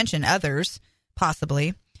 not to mention others,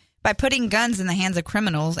 possibly, by putting guns in the hands of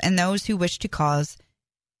criminals and those who wish to cause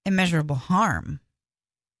immeasurable harm.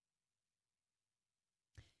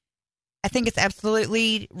 I think it's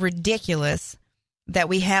absolutely ridiculous that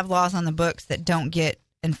we have laws on the books that don't get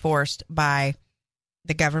enforced by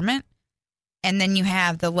the government, and then you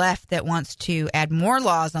have the left that wants to add more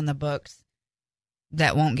laws on the books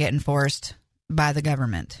that won't get enforced by the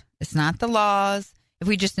government. It's not the laws. If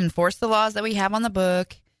we just enforce the laws that we have on the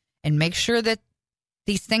book and make sure that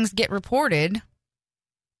these things get reported.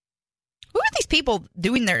 Who are these people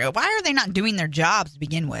doing why are they not doing their jobs to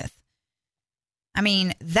begin with? I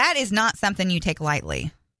mean, that is not something you take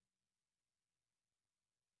lightly.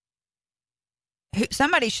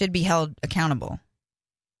 Somebody should be held accountable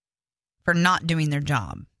for not doing their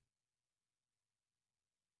job.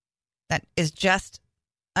 That is just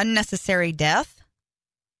unnecessary death.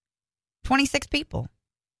 26 people.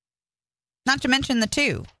 Not to mention the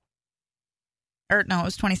two. It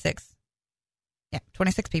was 26. Yeah,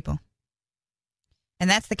 26 people. And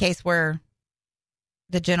that's the case where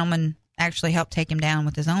the gentleman actually helped take him down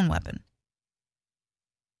with his own weapon.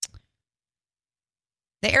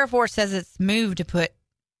 The Air Force says it's moved to put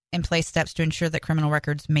in place steps to ensure that criminal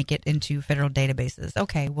records make it into federal databases.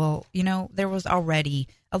 Okay, well, there was already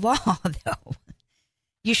a law, though.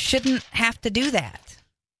 You shouldn't have to do that.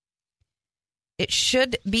 That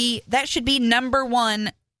should be number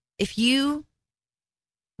one. If you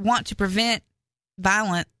want to prevent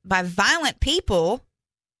violent people,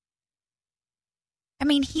 I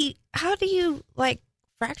mean, how do you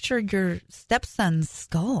fracture your stepson's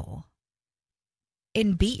skull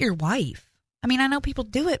and beat your wife? I mean, I know people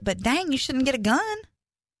do it, but dang, you shouldn't get a gun.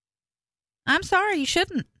 I'm sorry, you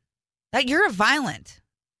shouldn't. You're a violent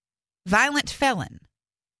felon.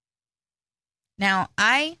 Now,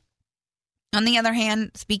 on the other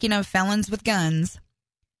hand, speaking of felons with guns,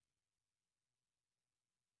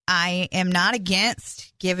 I am not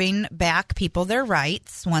against giving back people their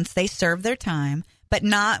rights once they serve their time, but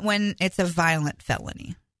not when it's a violent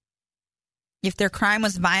felony. If their crime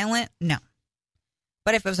was violent, no.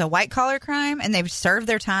 But if it was a white-collar crime and they've served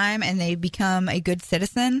their time and they become a good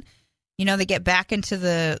citizen, they get back into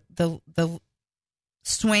the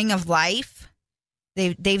swing of life,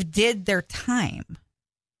 they've did their time.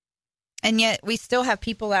 And yet we still have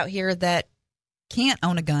people out here that can't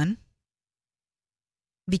own a gun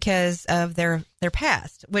because of their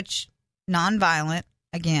past, which nonviolent,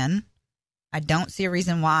 again, I don't see a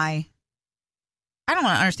reason why. I don't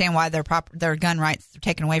understand why their gun rights are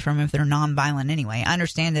taken away from them if they're nonviolent anyway. I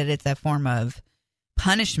understand that it's a form of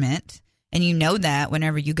punishment, and you know that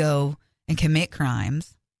whenever you go and commit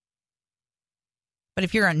crimes. But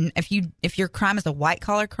if your crime is a white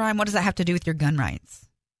collar crime, what does that have to do with your gun rights?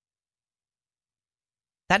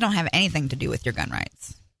 That don't have anything to do with your gun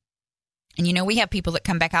rights. And we have people that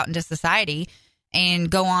come back out into society and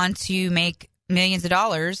go on to make millions of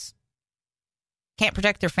dollars, can't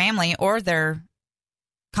protect their family or their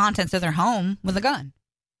contents of their home with a gun.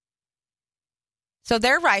 So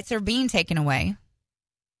their rights are being taken away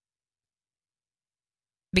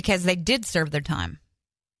because they did serve their time.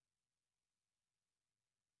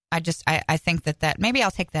 I think that maybe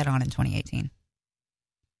I'll take that on in 2018.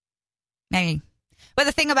 Maybe. But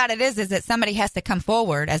the thing about it is that somebody has to come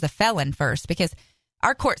forward as a felon first, because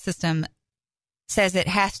our court system says it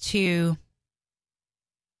has to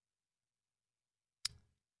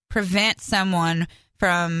prevent someone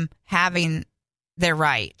from having their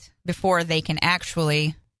right before they can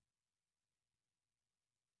actually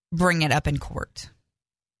bring it up in court.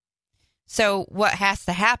 So what has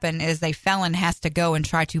to happen is a felon has to go and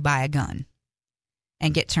try to buy a gun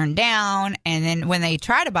and get turned down. And then when they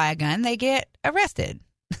try to buy a gun, they get arrested.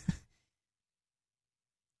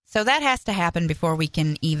 So that has to happen before we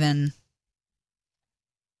can even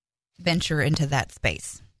venture into that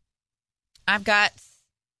space. I've got...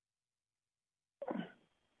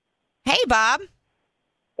 Hey, Bob.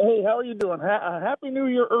 Hey, how are you doing? Happy New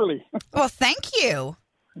Year early. Well, thank you.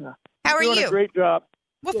 Yeah. How are you? You're doing a great job.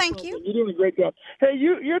 Well, thank you. You're doing a great job. Hey,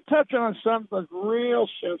 you're touching on something real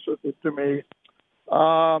sensitive to me.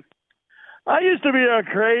 I used to be a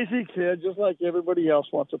crazy kid, just like everybody else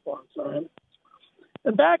once upon a time.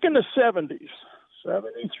 And back in the 70s,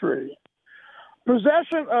 73,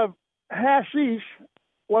 possession of hashish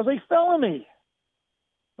was a felony.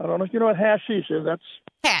 I don't know if you know what hashish is. That's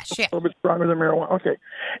hash, yeah. A little bit stronger than marijuana. Okay.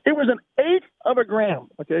 It was an eighth of a gram,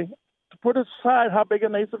 okay? To put aside how big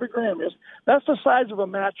an eighth of a gram is, that's the size of a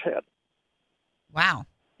match head. Wow.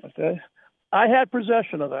 Okay. I had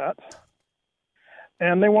possession of that,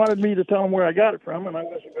 and they wanted me to tell them where I got it from, and I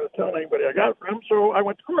wasn't going to tell anybody I got it from, so I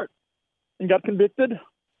went to court and got convicted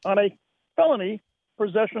on a felony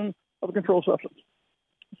possession of a controlled substance.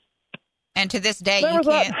 And to this day, you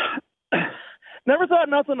can't... Never thought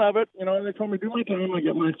nothing of it. And they told me, do my time, I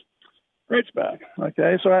get my rights back.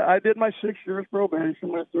 Okay, so I did my 6 years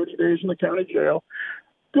probation, my 30 days in the county jail.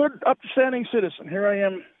 Good, upstanding citizen. Here I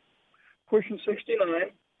am, pushing 69. I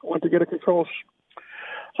went to get a concealed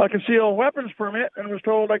weapons permit and was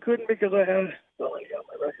told I couldn't because I had a felony on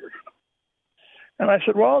my record. And I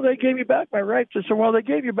said, well, they gave me back my rights. They said, well, they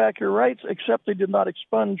gave you back your rights, except they did not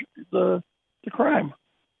expunge the crime.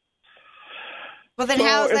 Well, then so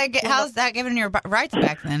how's that giving your rights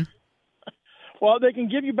back then? Well, they can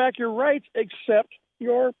give you back your rights except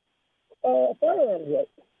your firearms right,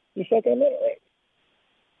 your Second Amendment right.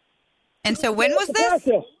 And so when was this?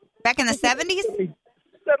 Back in the 70s?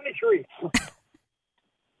 73.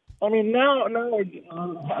 I mean, now, I don't know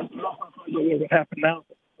what happened now.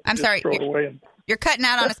 I'm sorry, you're cutting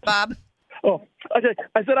out on us, Bob. Oh, okay.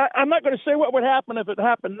 I said I'm not going to say what would happen if it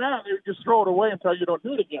happened now. You just throw it away until you don't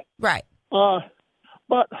do it again. Right.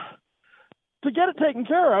 But to get it taken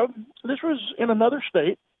care of, this was in another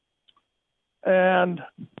state, and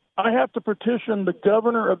I have to petition the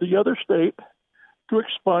governor of the other state to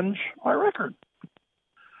expunge my record.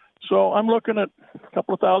 So I'm looking at a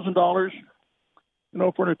couple of $1,000,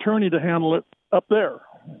 for an attorney to handle it up there.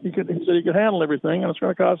 He said he could handle everything, and it's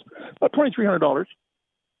going to cost about $2,300.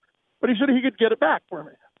 But he said he could get it back for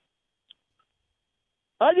me.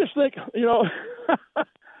 I just think,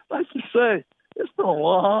 like you say, it's been a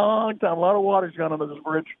long time. A lot of water's gone under this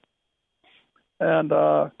bridge. And,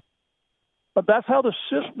 but that's how the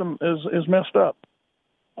system is messed up.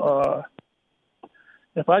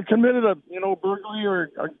 If I'd committed a, burglary or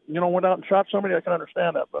went out and shot somebody, I can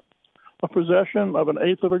understand that. But a possession of an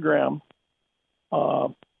eighth of a gram,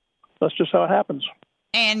 that's just how it happens.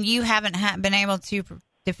 And you haven't been able to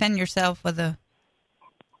defend yourself with a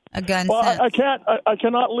gun. Well, since. I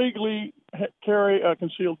cannot legally carry a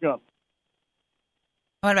concealed gun.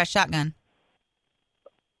 What about shotgun?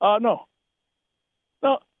 No. I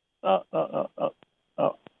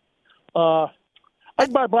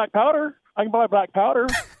can buy black powder.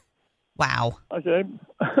 Wow. Okay.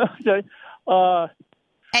 Okay.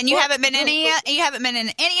 And you haven't been in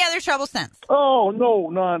any other trouble since. Oh no,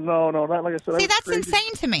 not like I said. See, that's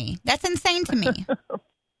insane to me.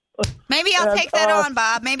 Maybe I'll take that on,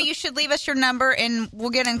 Bob. Maybe you should leave us your number, and we'll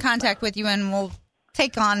get in contact with you, and we'll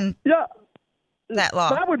take on that law.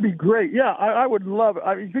 That would be great. Yeah, I would love it.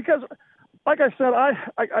 I mean, because, like I said,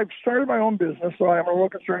 I've started my own business, so I'm a little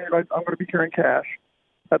concerned that I'm going to be carrying cash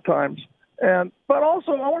at times. But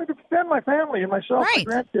also, I want to defend my family and myself and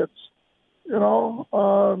grandkids. You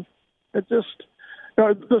know, it just, you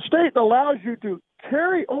know, the state allows you to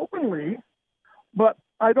carry openly, but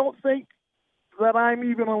I don't think that I'm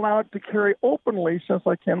even allowed to carry openly since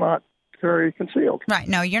I cannot carry concealed. Right.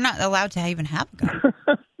 No, you're not allowed to even have a gun.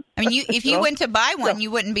 I mean, if you went to buy one, you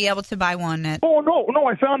wouldn't be able to buy one. Oh, no,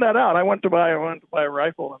 I found that out. I went to buy a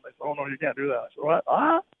rifle, and they said, oh, no, you can't do that. So what?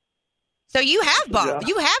 So you have, Bob. Yeah.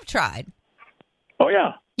 You have tried. Oh,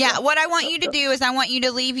 yeah. Yeah, what I want you to do is I want you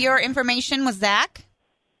to leave your information with Zach.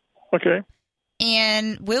 Okay.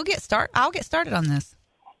 And we'll get I'll get started on this.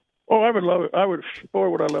 Oh, I would love it. Boy,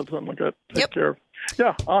 would I love something like that. Take care of.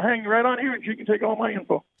 Yeah, I'll hang right on here and you can take all my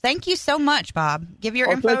info. Thank you so much, Bob. Give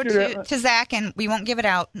your info to Zach, and we won't give it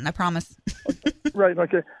out, I promise. Right,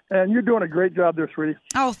 okay. And you're doing a great job there, sweetie.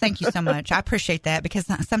 Oh, thank you so much. I appreciate that because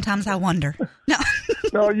sometimes I wonder. No.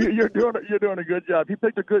 No, you're doing a good job. He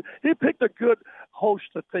picked a good host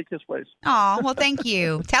to take his place. Oh, well, thank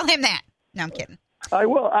you. Tell him that. No, I'm kidding. I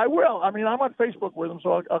will. I mean, I'm on Facebook with him,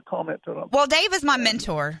 so I'll comment to him. Well, Dave is my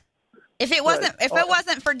mentor. If it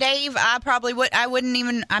wasn't for Dave, I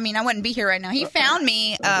wouldn't be here right now. He found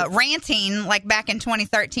me ranting like back in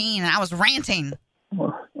 2013, and I was ranting.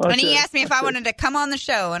 Well, okay. And he asked me if I wanted to come on the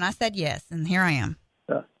show, and I said yes, and here I am.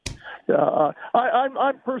 Yeah.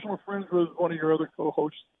 I'm personal friends with one of your other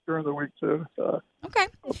co-hosts during the week too. Okay.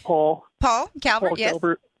 Paul Calvert. Yes.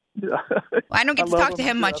 Calvert. Yeah. Well, I don't get to talk to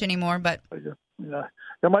him much anymore, but yeah.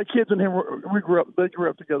 My kids and him they grew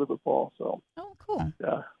up together with Paul. So. Oh, cool.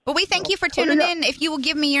 Yeah. Well, we thank you for tuning in. If you will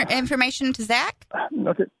give me your information to Zach,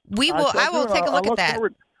 okay. I will take a look at that.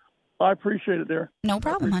 I appreciate it, dear. No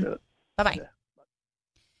problem, hon. Bye-bye. Yeah.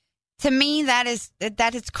 To me, that is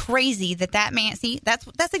crazy that man. See,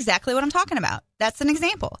 that's exactly what I'm talking about. That's an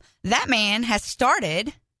example. That man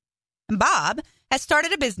Bob has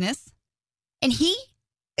started a business, and he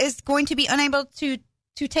is going to be unable to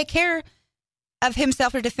take care of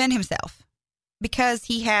himself or defend himself because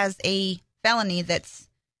he has a felony that's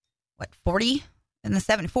 40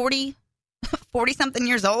 something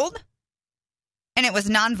years old, and it was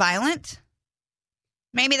nonviolent.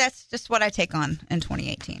 Maybe that's just what I take on in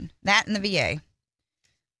 2018. That and the VA.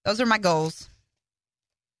 Those are my goals.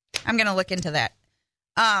 I'm going to look into that.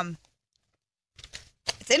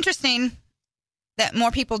 It's interesting that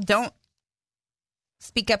more people don't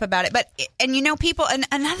speak up about it. And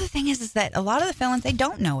another thing is that a lot of the felons, they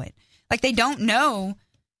don't know it. Like, they don't know,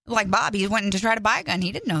 like Bob, he went in to try to buy a gun.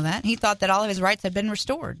 He didn't know that. He thought that all of his rights had been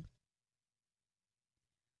restored.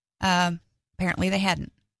 Apparently they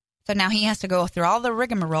hadn't. So now he has to go through all the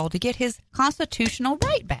rigmarole to get his constitutional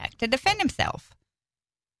right back to defend himself.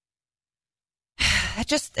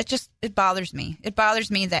 It bothers me. It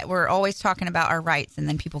bothers me that we're always talking about our rights and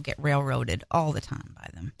then people get railroaded all the time by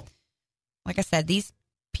them. Like I said, these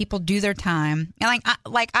people do their time. And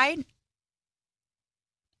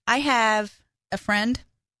I have a friend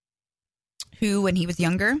who, when he was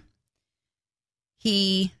younger,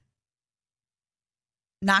 he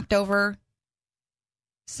knocked over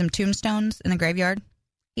some tombstones in the graveyard.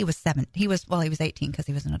 He was 18 because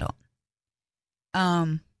he was an adult.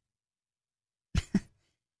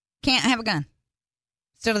 Can't have a gun.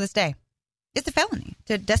 Still to this day. It's a felony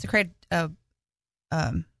to desecrate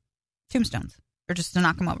tombstones or just to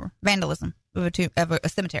knock them over. Vandalism of a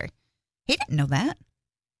cemetery. He didn't know that.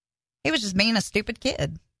 He was just being a stupid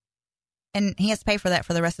kid. And he has to pay for that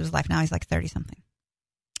for the rest of his life. Now he's like 30-something.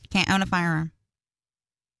 Can't own a firearm.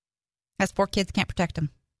 Has 4 kids, can't protect him.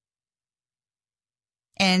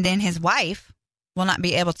 And then his wife will not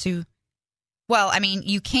be able to. Well, I mean,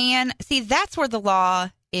 you can. See, that's where the law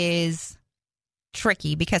is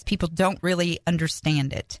tricky because people don't really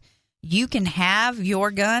understand it. You can have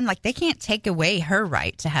your gun. Like, they can't take away her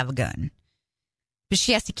right to have a gun. But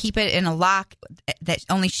she has to keep it in a lock that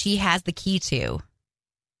only she has the key to.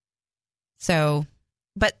 So,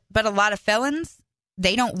 but a lot of felons,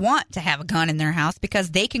 they don't want to have a gun in their house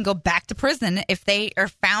because they can go back to prison if they are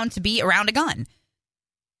found to be around a gun.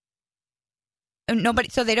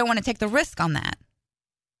 So they don't want to take the risk on that.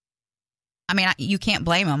 I mean, you can't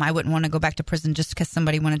blame them. I wouldn't want to go back to prison just because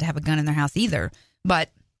somebody wanted to have a gun in their house either. But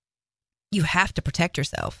you have to protect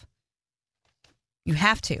yourself. You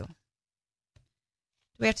have to. Do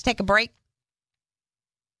we have to take a break?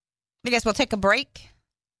 I guess we'll take a break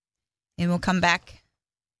and we'll come back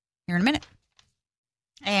here in a minute.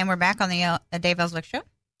 And we're back on the Dave Elswick Show.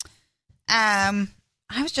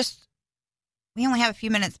 we only have a few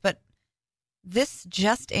minutes, but this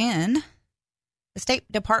just in. The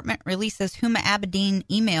State Department releases Huma Abedin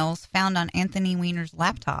emails found on Anthony Weiner's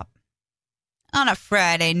laptop. On a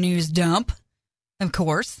Friday news dump, of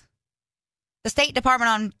course. The State Department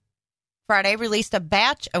on Friday released a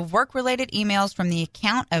batch of work-related emails from the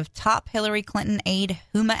account of top Hillary Clinton aide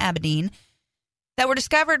Huma Abedin that were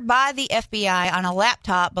discovered by the FBI on a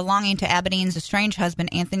laptop belonging to Abedin's estranged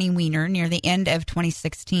husband, Anthony Weiner, near the end of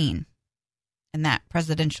 2016 in that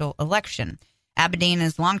presidential election. Abedin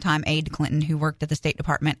is longtime aide to Clinton who worked at the State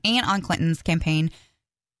Department and on Clinton's campaign.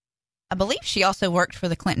 I believe she also worked for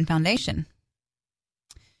the Clinton Foundation.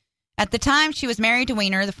 At the time, she was married to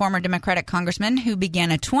Weiner, the former Democratic congressman who began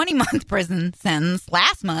a 20-month prison sentence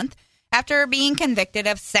last month after being convicted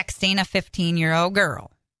of sexting a 15-year-old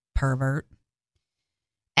girl. Pervert.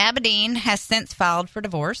 Abedin has since filed for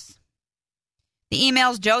divorce. The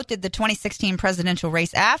emails jolted the 2016 presidential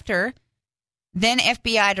race after then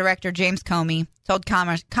FBI Director James Comey told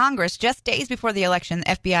Congress just days before the election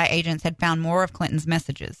FBI agents had found more of Clinton's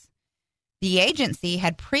messages. The agency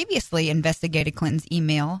had previously investigated Clinton's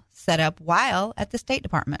email set up while at the State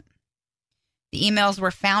Department. The emails were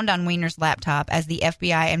found on Weiner's laptop as the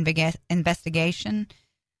FBI investigation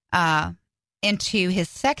into his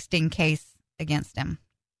sexting case against him.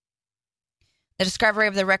 The discovery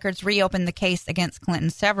of the records reopened the case against Clinton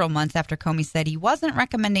several months after Comey said he wasn't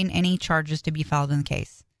recommending any charges to be filed in the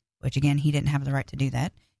case, which, again, he didn't have the right to do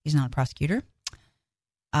that. He's not a prosecutor.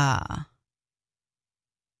 And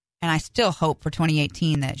I still hope for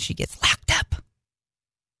 2018 that she gets locked up.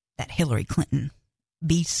 That Hillary Clinton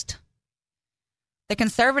beast. The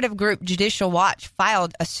conservative group Judicial Watch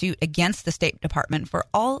filed a suit against the State Department for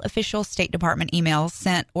all official State Department emails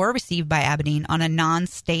sent or received by Abedin on a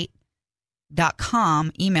non-state.com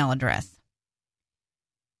email address.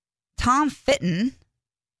 Tom Fitton,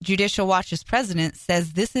 Judicial Watch's president,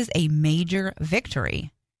 says this is a major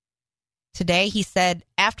victory. Today, he said,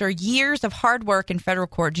 after years of hard work in federal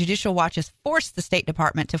court, Judicial Watch has forced the State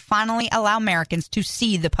Department to finally allow Americans to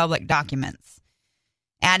see the public documents,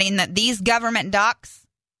 adding that these government docs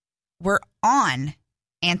were on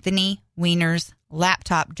Anthony Weiner's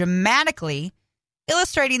laptop, dramatically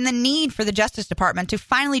illustrating the need for the Justice Department to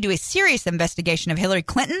finally do a serious investigation of Hillary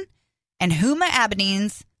Clinton and Huma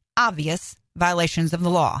Abedin's obvious violations of the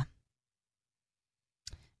law.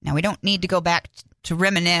 Now, we don't need to go back to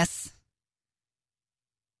reminisce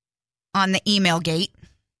on the email gate.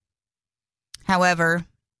 However,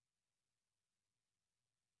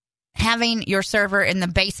 having your server in the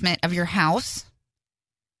basement of your house,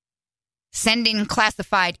 sending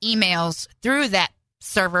classified emails through that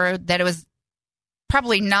server that it was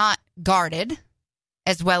probably not guarded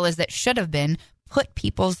as well as it should have been, put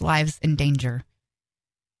people's lives in danger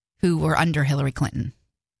who were under Hillary Clinton.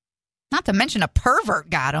 Not to mention a pervert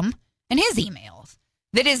got them in his emails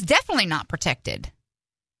that is definitely not protected.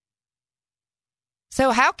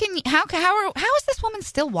 So how is this woman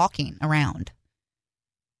still walking around?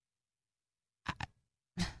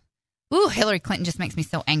 Ooh, Hillary Clinton just makes me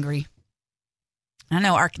so angry. I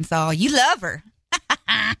know, Arkansas, you love her.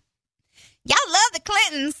 Y'all love the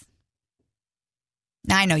Clintons.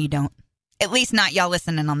 I know you don't. At least not y'all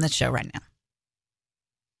listening on this show right now.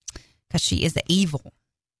 Because she is evil.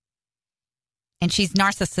 And she's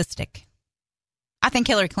narcissistic. I think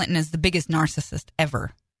Hillary Clinton is the biggest narcissist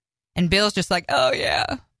ever. And Bill's just like, oh,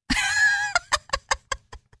 yeah.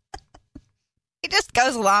 He just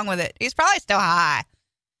goes along with it. He's probably still high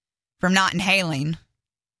from not inhaling.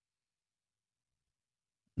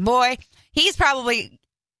 Boy, he probably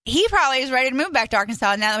is ready to move back to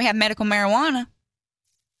Arkansas now that we have medical marijuana.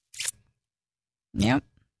 Yep.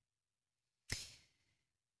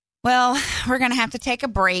 Well, we're going to have to take a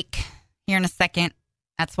break here in a second.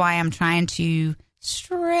 That's why I'm trying to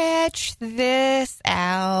stretch this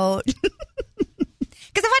out.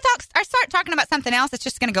 Because if I start talking about something else, it's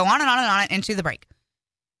just going to go on and on and on into the break.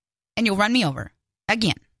 And you'll run me over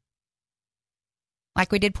again.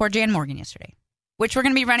 Like we did poor Jan Morgan yesterday. Which we're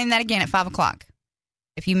going to be running that again at 5 o'clock.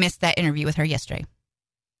 If you missed that interview with her yesterday.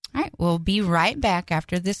 All right, we'll be right back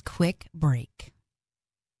after this quick break.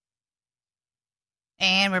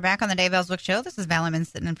 And we're back on the Dave Elswick Show. This is Val Emmons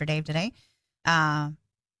sitting in for Dave today.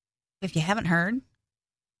 If you haven't heard,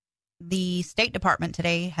 the State Department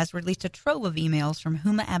today has released a trove of emails from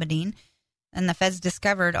Huma Abedin, and the feds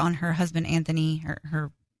discovered on her husband Anthony,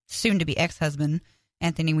 her soon-to-be ex-husband,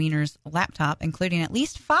 Anthony Weiner's laptop, including at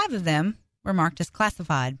least 5 of them were marked as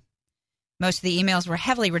classified. Most of the emails were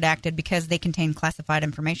heavily redacted because they contained classified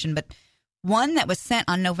information, but one that was sent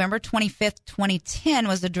on November 25th, 2010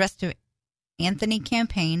 was addressed to Anthony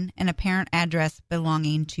campaign and apparent address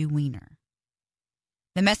belonging to Weiner.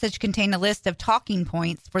 The message contained a list of talking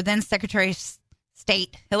points for then Secretary of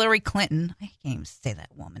State Hillary Clinton, I can't even say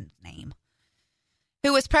that woman's name,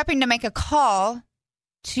 who was prepping to make a call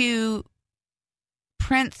to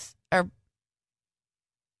Prince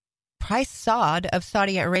Saud of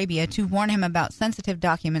Saudi Arabia to warn him about sensitive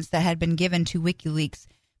documents that had been given to WikiLeaks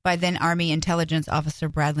by then Army Intelligence Officer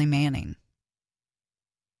Bradley Manning.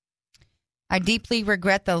 I deeply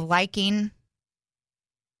regret the liking.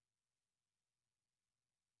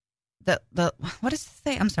 What does it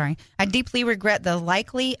say? I'm sorry. I deeply regret the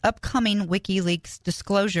likely upcoming WikiLeaks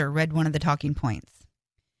disclosure, read one of the talking points.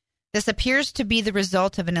 This appears to be the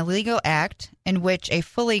result of an illegal act in which a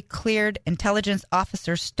fully cleared intelligence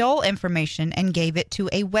officer stole information and gave it to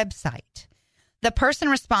a website. The person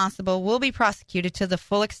responsible will be prosecuted to the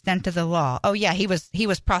full extent of the law. Oh yeah, he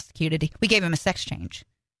was prosecuted. We gave him a sex change.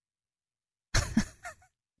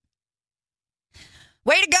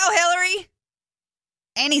 Way to go, Hillary!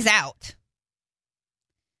 And he's out.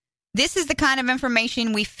 This is the kind of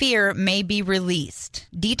information we fear may be released.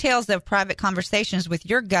 Details of private conversations with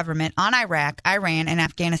your government on Iraq, Iran, and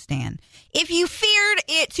Afghanistan. If you feared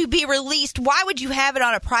it to be released, why would you have it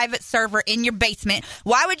on a private server in your basement?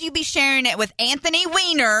 Why would you be sharing it with Anthony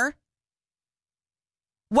Weiner?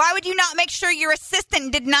 Why would you not make sure your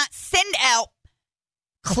assistant did not send out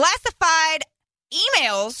classified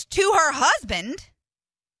emails to her husband?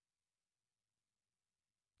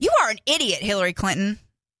 You are an idiot, Hillary Clinton.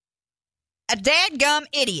 A dadgum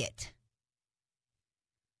idiot.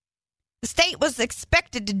 The state was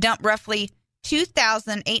expected to dump roughly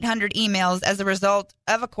 2,800 emails as a result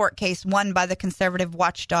of a court case won by the conservative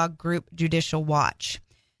watchdog group Judicial Watch.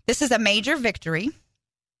 This is a major victory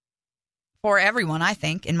for everyone, I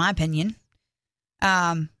think, in my opinion.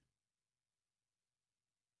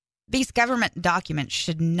 These government documents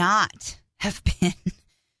should not have been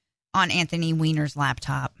on Anthony Weiner's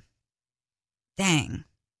laptop. Dang.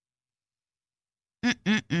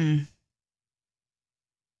 And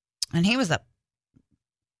he was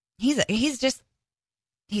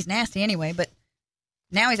he's nasty anyway, but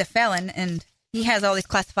now he's a felon and he has all this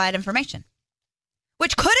classified information,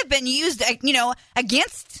 which could have been used,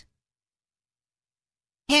 against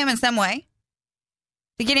him in some way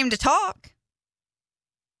to get him to talk.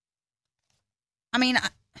 I mean,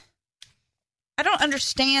 I don't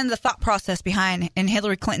understand the thought process behind in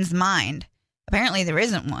Hillary Clinton's mind. Apparently there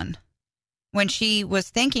isn't one. When she was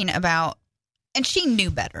thinking about, and she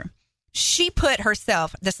knew better, she put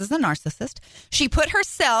herself, this is a narcissist, she put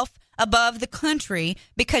herself above the country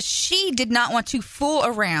because she did not want to fool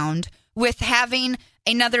around with having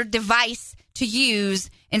another device to use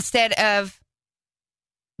instead of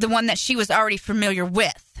the one that she was already familiar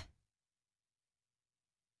with.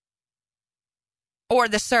 Or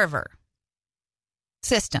the server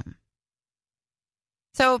system.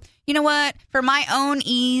 So, you know what? For my own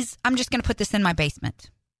ease, I'm just going to put this in my basement.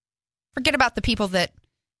 Forget about the people that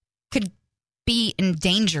could be in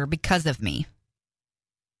danger because of me.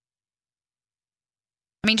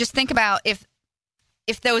 I mean, just think about if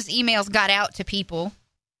those emails got out to people.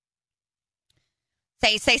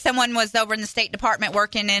 Say someone was over in the State Department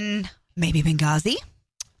working in maybe Benghazi.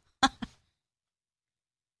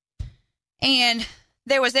 And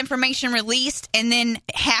there was information released and then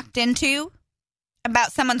hacked into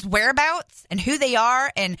about someone's whereabouts and who they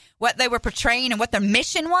are and what they were portraying and what their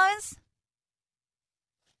mission was.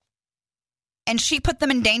 And she put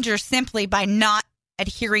them in danger simply by not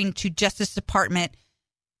adhering to Justice Department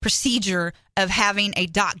procedure of having a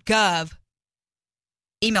 .gov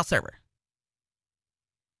email server.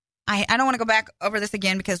 I don't want to go back over this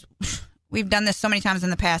again because we've done this so many times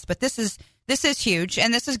in the past, but this is huge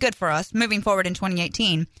and this is good for us moving forward in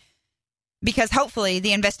 2018. Because hopefully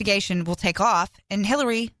the investigation will take off and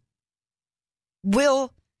Hillary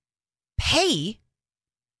will pay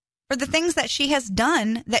for the things that she has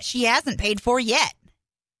done that she hasn't paid for yet.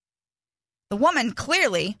 The woman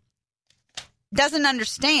clearly doesn't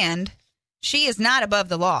understand she is not above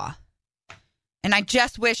the law. And I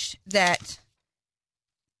just wish that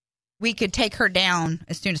we could take her down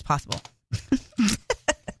as soon as possible.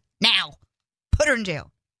 Now, put her in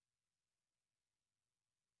jail.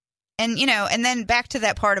 And, and then back to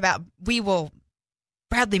that part about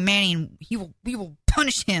Bradley Manning, we will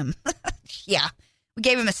punish him. Yeah. We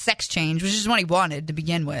gave him a sex change, which is what he wanted to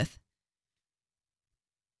begin with.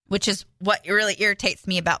 Which is what really irritates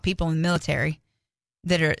me about people in the military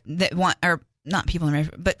that want, or not people in the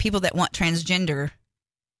military, but people that want transgender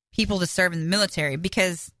people to serve in the military.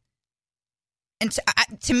 Because, and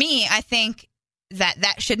to me, I think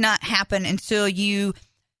that should not happen until you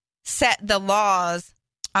set the laws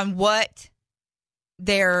on what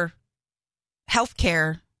their health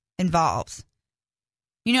care involves.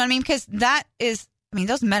 You know what I mean? Because that is, I mean,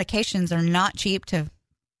 those medications are not cheap to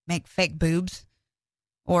make fake boobs.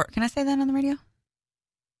 Or, can I say that on the radio?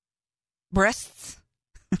 Breasts?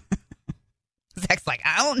 Zach's like,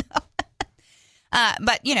 I don't know.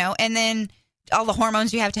 But, you know, and then all the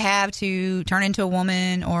hormones you have to turn into a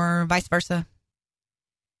woman or vice versa.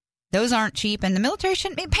 Those aren't cheap, and the military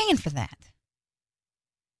shouldn't be paying for that.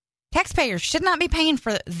 Taxpayers should not be paying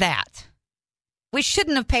for that. We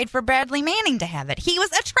shouldn't have paid for Bradley Manning to have it. He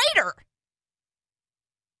was a traitor.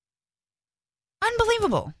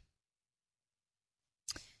 Unbelievable.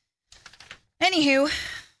 Anywho,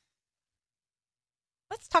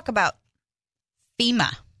 let's talk about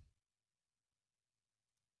FEMA.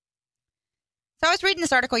 So I was reading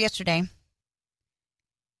this article yesterday,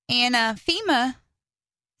 and FEMA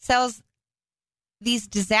sells these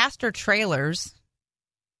disaster trailers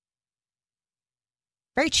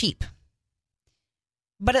very cheap.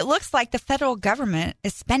 But it looks like the federal government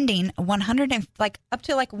is spending up to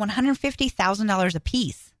 $150,000 a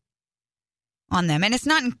piece on them, and it's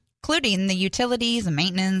not including the utilities and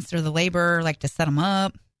maintenance or the labor, like to set them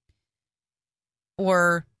up,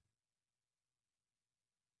 or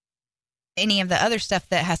any of the other stuff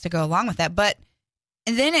that has to go along with that.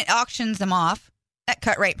 And then it auctions them off at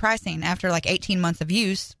cut rate pricing after like 18 months of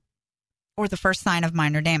use or the first sign of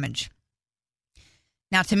minor damage.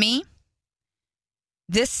 Now, to me,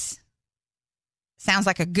 this sounds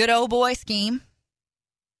like a good old boy scheme.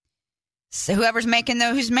 So whoever's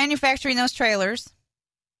who's manufacturing those trailers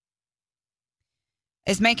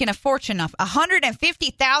is making a fortune of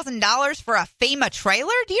 $150,000 for a FEMA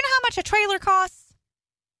trailer. Do you know how much a trailer costs?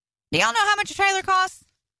 Do y'all know how much a trailer costs?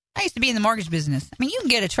 I used to be in the mortgage business. I mean, you can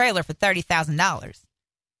get a trailer for $30,000,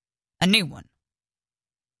 a new one.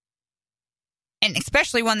 And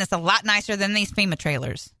especially one that's a lot nicer than these FEMA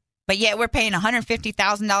trailers. But yet we're paying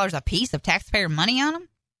 $150,000 a piece of taxpayer money on them?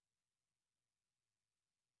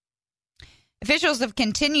 Officials have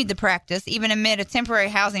continued the practice, even amid a temporary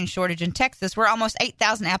housing shortage in Texas, where almost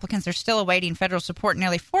 8,000 applicants are still awaiting federal support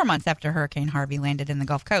nearly 4 months after Hurricane Harvey landed in the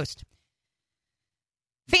Gulf Coast.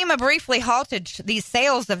 FEMA briefly halted these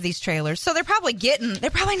sales of these trailers, so they're probably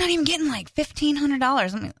not even getting like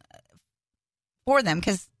 $1,500 for them,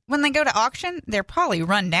 because when they go to auction, they're probably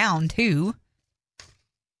run down too.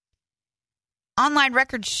 Online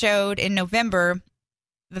records showed in November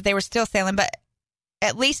that they were still selling, but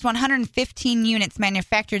at least 115 units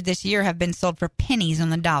manufactured this year have been sold for pennies on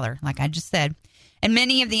the dollar, like I just said. And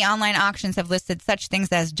many of the online auctions have listed such things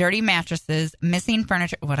as dirty mattresses, missing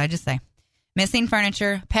furniture, missing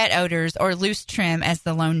furniture, pet odors, or loose trim as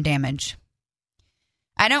the lone damage.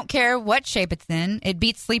 I don't care what shape it's in. It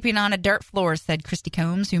beats sleeping on a dirt floor, said Christy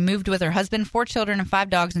Combs, who moved with her husband, 4 children, and 5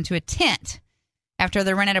 dogs into a tent after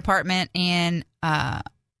the rented apartment in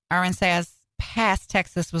Arkansas Pass,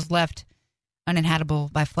 Texas, was left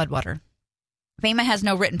uninhabitable by floodwater. FEMA has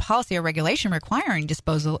no written policy or regulation requiring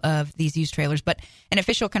disposal of these used trailers, but an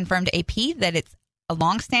official confirmed to AP that it's a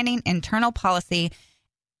longstanding internal policy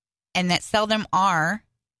and that seldom are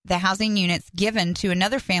the housing units given to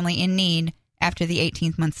another family in need after the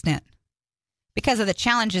 18th-month stint. Because of the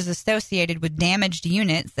challenges associated with damaged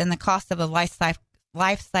units and the cost of the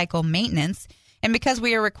life cycle maintenance, and because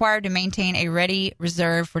we are required to maintain a ready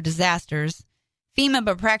reserve for disasters, FEMA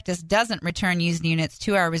by practice doesn't return used units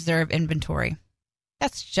to our reserve inventory.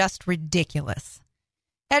 That's just ridiculous.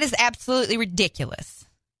 That is absolutely ridiculous.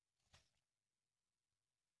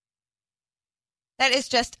 That is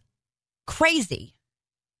just crazy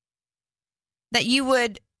that you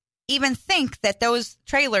would even think that those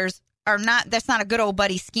trailers that's not a good old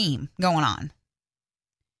buddy scheme going on.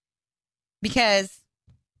 Because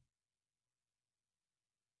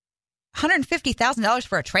 $150,000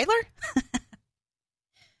 for a trailer?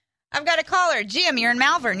 I've got a caller. Jim, you're in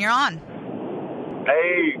Malvern. You're on.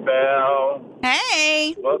 Hey, Val.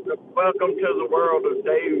 Hey. Welcome to the world of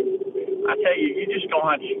Dave. I tell you, you're just going to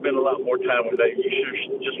have to spend a lot more time with Dave. You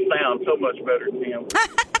should just sound so much better than him.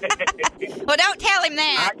 Well, don't tell him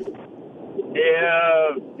that.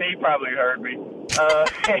 Yeah, he probably heard me.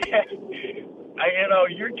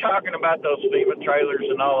 You're talking about those FEMA trailers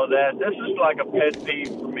and all of that. This is like a pet peeve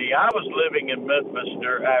for me. I was living in Memphis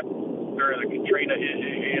during the Katrina,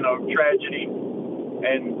 tragedy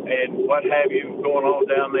and what have you going on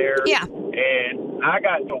down there. Yeah. And I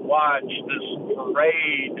got to watch this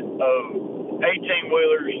parade of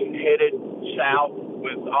 18-wheelers headed south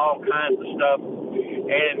with all kinds of stuff.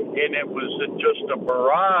 And it was just a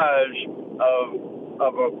barrage of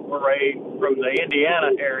of a parade from the Indiana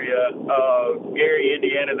area, Gary,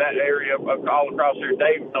 Indiana, that area all across there.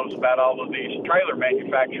 Dave knows about all of these trailer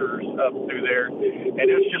manufacturers up through there. And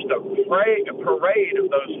it was just a parade of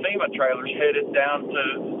those FEMA trailers headed down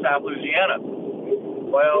to South Louisiana.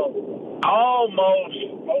 Well, almost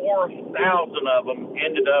 4,000 of them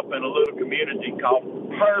ended up in a little community called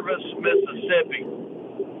Purvis, Mississippi.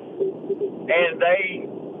 And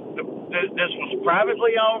this was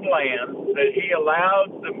privately owned land that he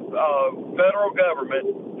allowed the federal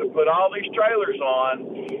government to put all these trailers on,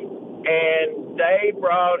 and they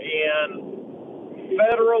brought in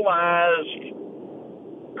federalized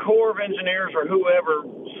Corps of Engineers or whoever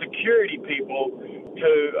security people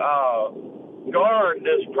to guard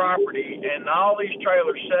this property, and all these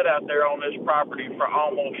trailers sat out there on this property for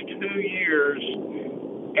almost 2 years,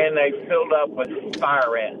 and they filled up with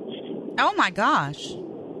fire ants. Oh my gosh.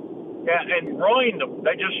 Yeah, and ruined them.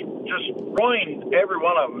 They just ruined every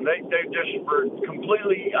one of them. They just were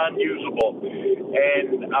completely unusable.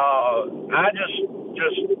 And I just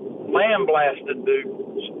lambasted the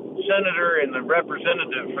senator and the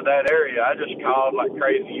representative for that area. I just called like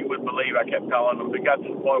crazy. You wouldn't believe I kept calling them. It got to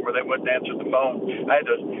the point where they wouldn't answer the phone. I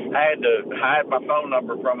had to hide my phone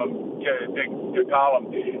number from them to call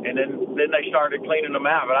them, and then they started cleaning them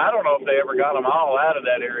out. But I don't know if they ever got them all out of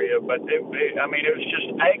that area. But it was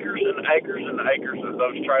just acres and acres and acres of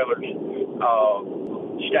those trailers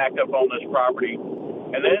stacked up on this property.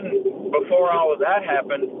 And then before all of that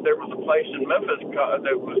happened, there was a place in Memphis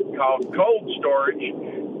that was called Cold Storage,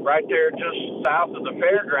 right there just south of the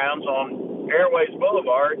fairgrounds on Airways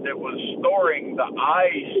Boulevard, that was storing the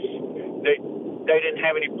ice that they didn't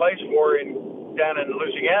have any place for down in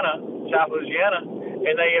Louisiana, South Louisiana.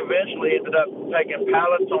 And they eventually ended up taking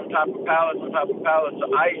pallets on top of pallets on top of pallets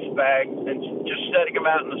of ice bags and just setting them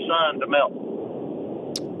out in the sun to melt.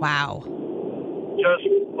 Wow. Just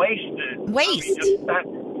wasted. Waste.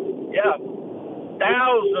 Yeah.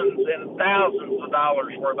 Thousands and thousands of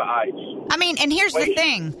dollars worth of ice. I mean, and here's the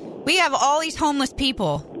thing. We have all these homeless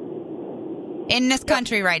people in this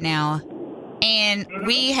country right now, and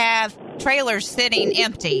we have trailers sitting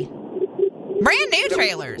empty. Brand new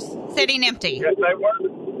trailers sitting empty. Yes, they were.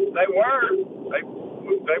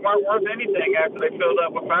 They weren't worth anything after they filled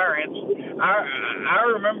up with fire ants. I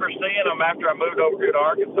remember seeing them after I moved over here to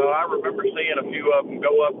Arkansas. I remember seeing a few of them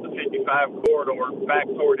go up the 55 corridor back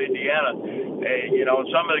toward Indiana. And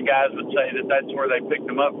some of the guys would say that that's where they picked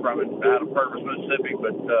them up from, out of Purvis, Mississippi.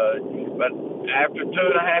 But after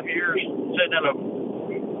 2.5 years sitting in a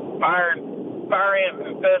fire ant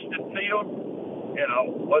infested field,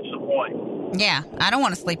 what's the point? Yeah, I don't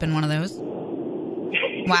want to sleep in one of those.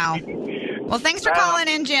 Wow. Well, thanks for calling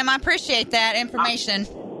in, Jim. I appreciate that information.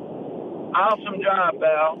 Awesome job,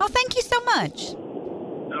 Val. Oh, thank you so much.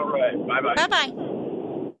 All right. Bye-bye. Bye-bye.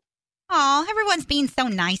 Aw, everyone's being so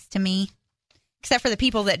nice to me. Except for the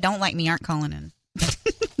people that don't like me aren't calling in.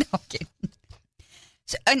 No, I'm kidding.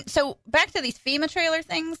 So back to these FEMA trailer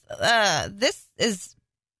things. This is...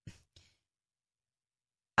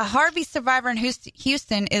 A Harvey survivor in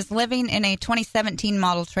Houston is living in a 2017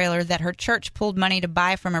 model trailer that her church pulled money to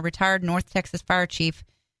buy from a retired North Texas fire chief,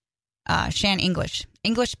 Shan English.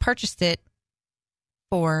 English purchased it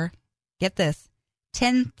for, get this,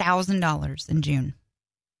 $10,000 in June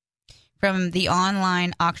from the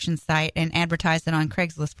online auction site and advertised it on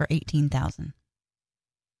Craigslist for $18,000.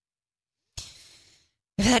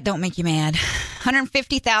 If that don't make you mad,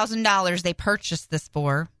 $150,000 they purchased this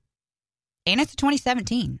for. And it's a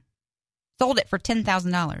 2017. Sold it for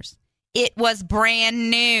 $10,000. It was brand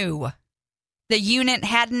new. The unit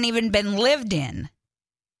hadn't even been lived in.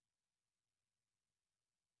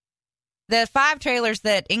 The 5 trailers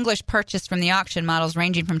that English purchased from the auction, models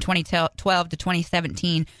ranging from 2012 to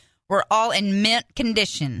 2017, were all in mint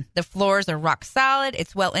condition. The floors are rock solid.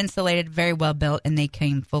 It's well insulated, very well built, and they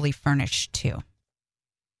came fully furnished too.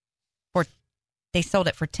 They sold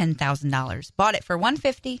it for $10,000. Bought it for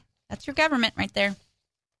 $150,000. That's your government right there.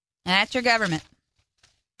 That's your government.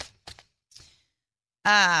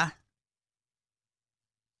 That's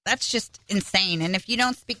just insane. And if you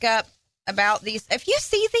don't speak up about these, if you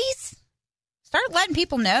see these, start letting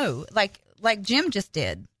people know, like Jim just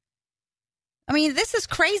did. I mean, this is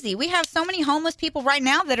crazy. We have so many homeless people right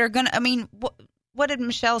now that are going to, I mean, what did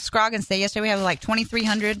Michelle Scroggins say yesterday? We have like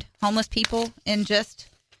 2,300 homeless people in just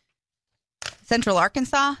Central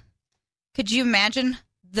Arkansas. Could you imagine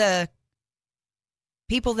the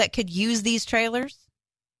people that could use these trailers?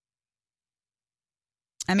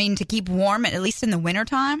 I mean, to keep warm, at least in the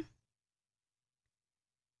wintertime.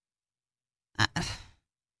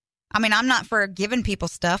 I mean, I'm not for giving people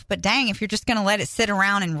stuff, but dang, if you're just going to let it sit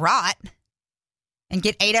around and rot and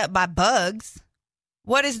get ate up by bugs,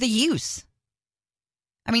 what is the use?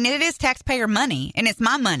 I mean, it is taxpayer money, and it's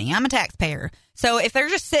my money. I'm a taxpayer. So if they're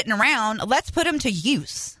just sitting around, let's put them to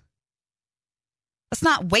use. Let's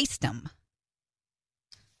not waste them.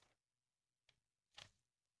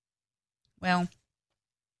 Well,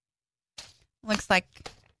 looks like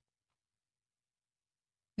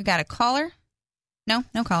we got a caller. No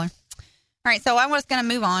caller. All right, so I was going to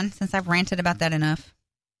move on since I've ranted about that enough.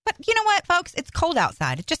 But you know what, folks? It's cold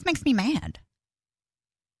outside. It just makes me mad.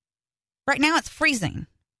 Right now it's freezing.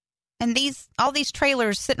 And all these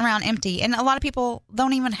trailers sitting around empty, and a lot of people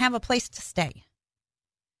don't even have a place to stay.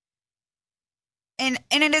 And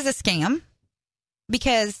it is a scam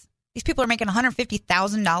because these people are making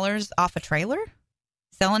 $150,000 off a trailer,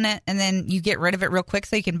 selling it, and then you get rid of it real quick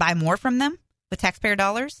so you can buy more from them with taxpayer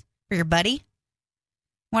dollars for your buddy.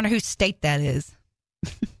 Wonder whose state that is.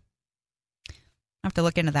 I'll have to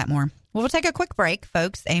look into that more. Well, we'll take a quick break,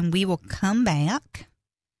 folks, and we will come back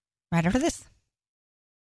right after this.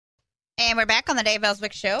 And we're back on the Dave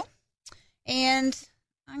Elswick Show. And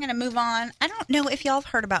I'm going to move on. I don't know if y'all have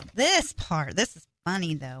heard about this part. This is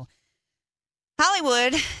funny, though.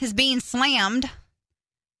 Hollywood is being slammed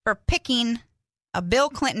for picking a Bill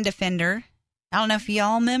Clinton defender. I don't know if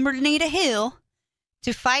y'all remember Anita Hill,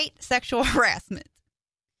 to fight sexual harassment.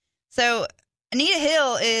 So Anita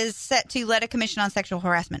Hill is set to lead a commission on sexual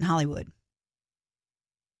harassment in Hollywood.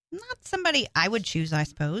 Not somebody I would choose, I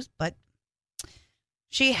suppose, but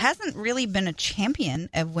she hasn't really been a champion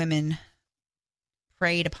of women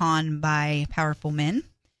preyed upon by powerful men.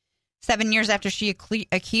 7 years after she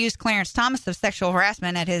accused Clarence Thomas of sexual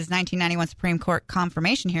harassment at his 1991 Supreme Court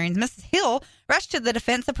confirmation hearings, Mrs. Hill rushed to the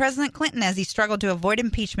defense of President Clinton as he struggled to avoid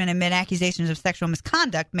impeachment amid accusations of sexual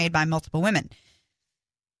misconduct made by multiple women.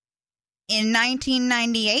 In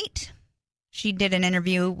 1998, she did an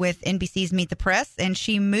interview with NBC's Meet the Press, and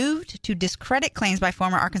she moved to discredit claims by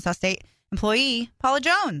former Arkansas State employee Paula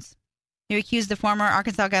Jones, who accused the former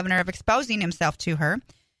Arkansas governor of exposing himself to her,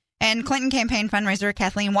 and Clinton campaign fundraiser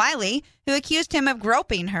Kathleen Wiley, who accused him of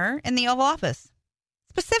groping her in the Oval Office.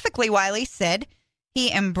 Specifically, Wiley said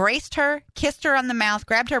he embraced her, kissed her on the mouth,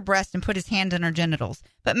 grabbed her breast, and put his hand in her genitals.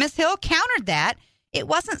 But Ms. Hill countered that it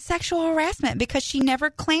wasn't sexual harassment because she never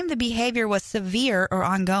claimed the behavior was severe or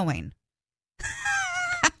ongoing.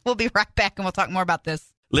 We'll be right back, and we'll talk more about this.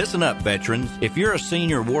 Listen up, veterans. If you're a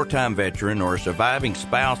senior wartime veteran or a surviving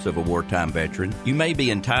spouse of a wartime veteran, you may be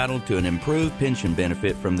entitled to an improved pension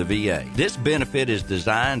benefit from the VA. This benefit is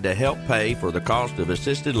designed to help pay for the cost of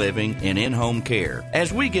assisted living and in-home care.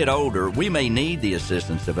 As we get older, we may need the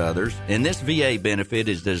assistance of others, and this VA benefit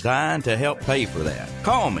is designed to help pay for that.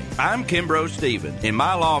 Call me. I'm Kimbrough Stevens. In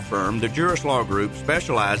my law firm, the Jurist Law Group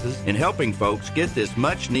specializes in helping folks get this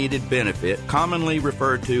much-needed benefit, commonly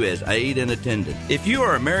referred to as aid and attendance. If you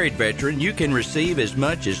are a married veteran, you can receive as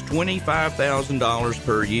much as $25,000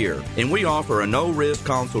 per year, and we offer a no-risk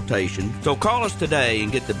consultation, so call us today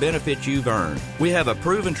and get the benefits you've earned. We have a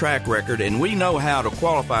proven track record, and we know how to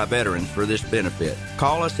qualify veterans for this benefit.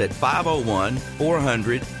 Call us at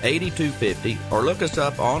 501-400-8250 or look us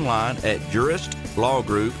up online at Jurist Law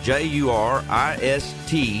Group, Jurist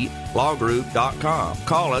lawgroup.com.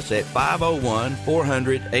 Call us at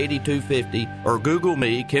 501-400-8250 or Google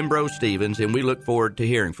me, Kimbrough Stevens, and we look forward to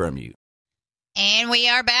hearing from you. And we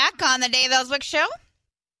are back on the Dave Elswick Show.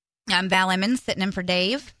 I'm Val Emmons, sitting in for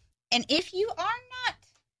Dave. And if you are not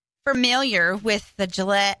familiar with the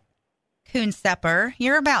Gillette Coon Supper,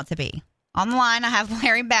 you're about to be. On the line, I have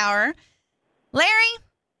Larry Bauer. Larry?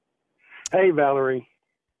 Hey, Valerie.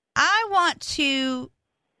 I want to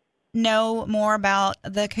know more about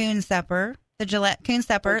the Coon Supper, the Gillette Coon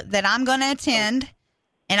Supper that I'm going to attend,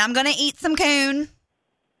 and I'm going to eat some coon.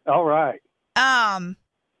 All right. Tell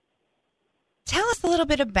us a little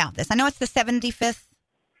bit about this. I know it's the 75th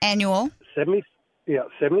annual.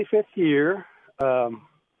 75th year.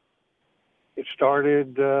 It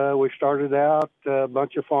started, we started out, a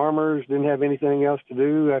bunch of farmers didn't have anything else to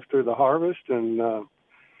do after the harvest, and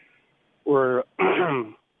we're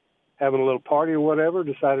having a little party or whatever,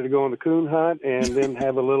 decided to go on the coon hunt and then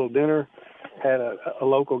have a little dinner. Had a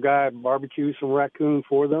local guy barbecue some raccoon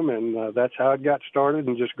for them, and that's how it got started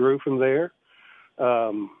and just grew from there.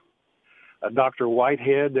 Dr.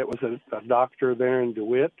 Whitehead, that was a doctor there in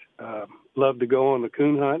DeWitt, loved to go on the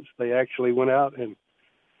coon hunts. They actually went out and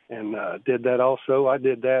did that also. I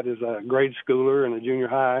did that as a grade schooler in a junior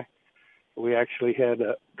high. We actually had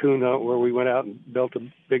a coon hunt where we went out and built a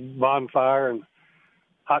big bonfire and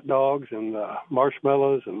hot dogs and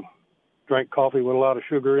marshmallows and drank coffee with a lot of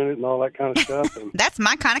sugar in it and all that kind of stuff. And that's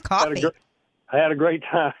my kind of coffee. I had a great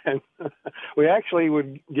time. We actually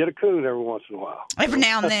would get a coon every once in a while. Every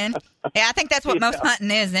now and then. Yeah, I think that's what most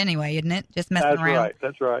hunting is anyway, isn't it? Just messing around.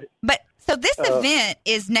 That's right. But so this event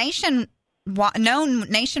is known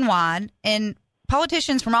nationwide, and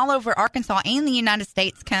politicians from all over Arkansas and the United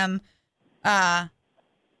States come, and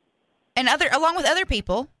along with other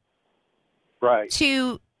people, right,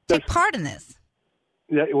 to take part in this.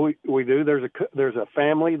 Yeah, we do. There's a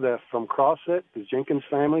family from Crosset, the Jenkins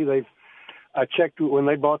family. I checked when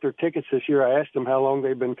they bought their tickets this year. I asked them how long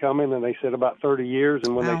they've been coming, and they said about 30 years.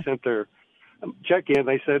 And when they sent their check-in,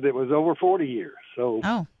 they said it was over 40 years. So,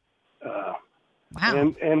 wow.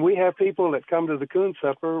 And we have people that come to the coon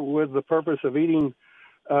supper with the purpose of eating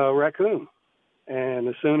raccoon. And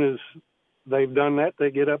as soon as they've done that,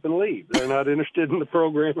 they get up and leave. They're not interested in the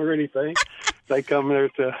program or anything. They come there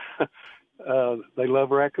to. They love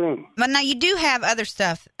raccoon. But now you do have other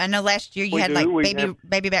stuff. I know last year you had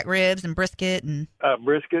baby back ribs and brisket and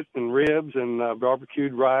ribs and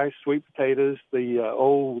barbecued rice, sweet potatoes. The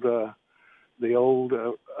old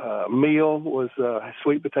meal was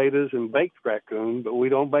sweet potatoes and baked raccoon, but we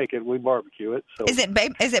don't bake it; we barbecue it. So is it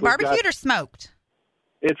barbecued or smoked?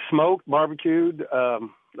 It's smoked, barbecued.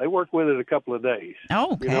 They work with it a couple of days.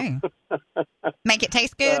 Oh, okay. You know? Make it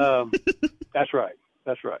taste good. That's right.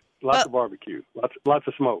 That's right. Lots of barbecue. Lots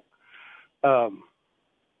of smoke.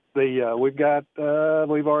 We've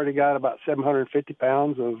already got about 750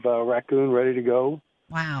 pounds of raccoon ready to go.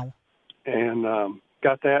 Wow. And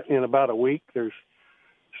got that in about a week. There's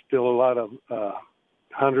still a lot of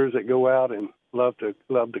hunters that go out and love to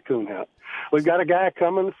coon hunt. We've got a guy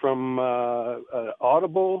coming from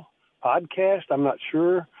Audible podcast. I'm not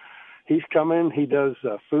sure. He's coming. He does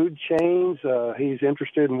food chains. He's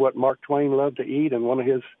interested in what Mark Twain loved to eat, and one of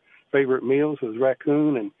his favorite meals was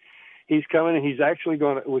raccoon. And he's coming, and he's actually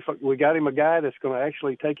going to. We got him a guy that's going to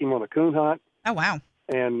actually take him on a coon hunt. Oh, wow!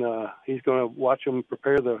 And he's going to watch him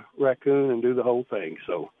prepare the raccoon and do the whole thing.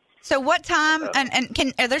 So what time?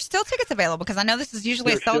 And are there still tickets available? Because I know this is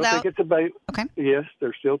usually sold out. Tickets available. Okay. Yes,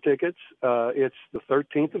 there's still tickets. It's the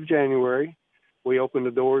 13th of January. We open the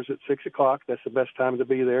doors at 6 o'clock. That's the best time to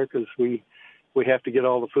be there because we have to get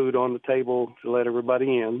all the food on the table to let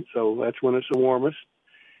everybody in. So that's when it's the warmest.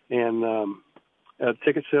 And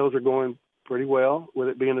ticket sales are going pretty well, with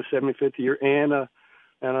it being the 75th year and a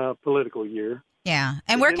political year. Yeah.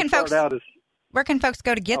 And where can folks go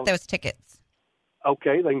to get those tickets?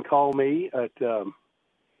 Okay, they can call me at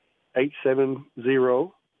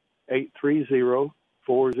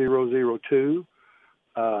 870-830-4002.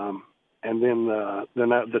 And then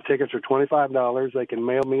the tickets are $25. They can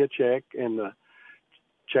mail me a check, and the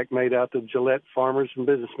check made out to Gillette Farmers and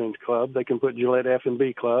Businessmen's Club. They can put Gillette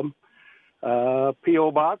F&B Club.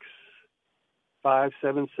 P.O. Box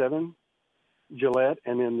 577 Gillette,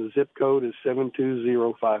 and then the zip code is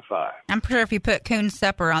 72055. I'm sure if you put Coon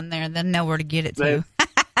Supper on there, they'll know where to get it to.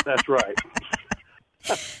 That's right.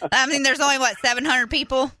 I mean, there's only, 700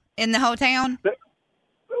 people in the whole town?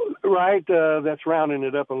 Right, that's rounding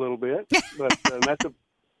it up a little bit, but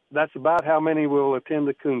that's about how many will attend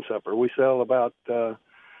the coon supper. We sell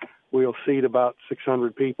we'll seat about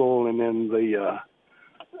 600 people, and then the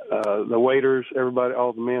waiters, everybody,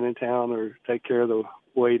 all the men in town, take care of the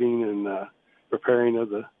waiting and preparing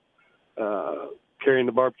of carrying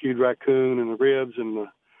the barbecued raccoon and the ribs and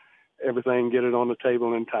everything, get it on the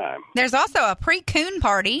table in time. There's also a pre-coon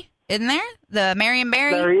party, isn't there? The Marion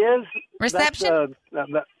Barry. There is reception.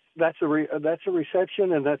 That's a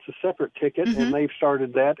reception, and that's a separate ticket, and they've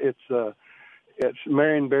started that. It's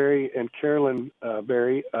Marion Barry and Carolyn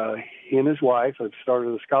Barry. He and his wife have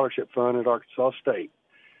started a scholarship fund at Arkansas State,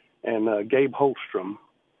 and Gabe Holstrom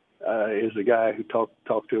is the guy who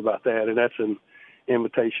talked to about that, and that's an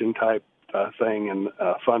invitation type thing and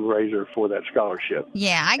fundraiser for that scholarship.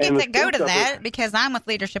 Yeah, I get to go to that because I'm with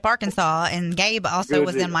Leadership Arkansas, and Gabe also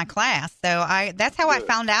was in my class, so that's how I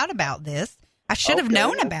found out about this. I should have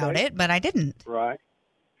known about it, but I didn't. Right.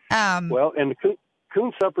 Well, and the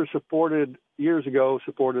Coon Supper years ago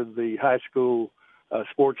supported the high school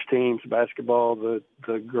sports teams, basketball, the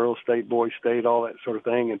girls' state, boys' state, all that sort of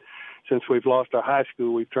thing. And since we've lost our high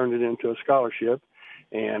school, we've turned it into a scholarship.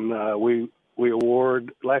 And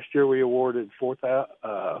last year we awarded 4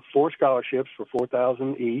 scholarships for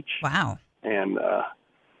 $4,000 each. Wow. And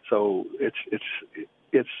so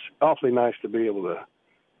it's awfully nice to be able to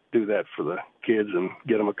do that for the kids and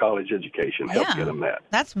get them a college education, help get them that.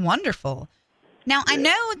 That's wonderful. Now, I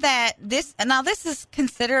know that this is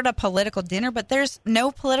considered a political dinner, but there's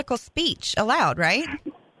no political speech allowed, right?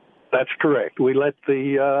 That's correct. We let at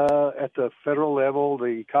the federal level,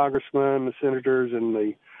 the congressmen, the senators, and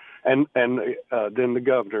then the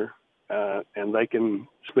governor and they can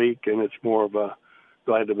speak, and it's more of a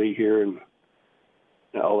glad to be here and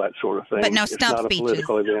all that sort of thing. But no it's stump not speeches. A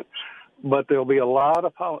political event. But there'll be a lot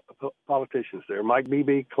of politicians there. Mike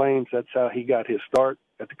Beebe claims that's how he got his start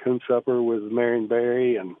at the Coon Supper with Marion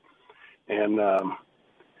Barry, and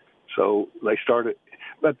so they started.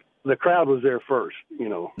 But the crowd was there first,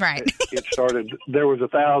 Right. It started. There was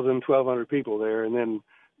 1,000, 1,200 people there, and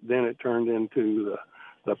then it turned into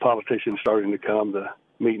the politicians starting to come to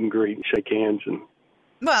meet and greet and shake hands and.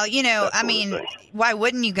 Well, why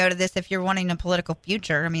wouldn't you go to this if you're wanting a political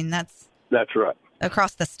future? I mean, that's right.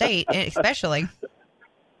 Across the state, especially.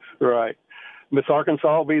 Right. Miss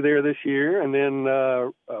Arkansas will be there this year, and then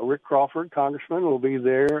Rick Crawford, Congressman, will be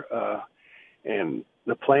there. And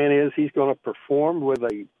the plan is he's going to perform with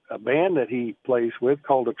a band that he plays with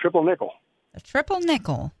called the Triple Nickel. A Triple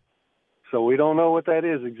Nickel. So we don't know what that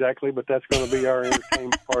is exactly, but that's going to be our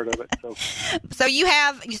entertainment part of it. So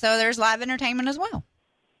there's live entertainment as well.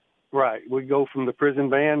 Right. We go from the prison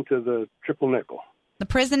band to the Triple Nickel. The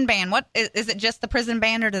prison band. What is it? Just the prison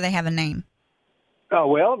band, or do they have a name? Oh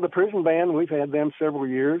well, the prison band. We've had them several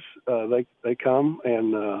years. They come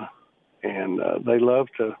and they love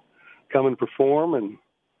to come and perform, and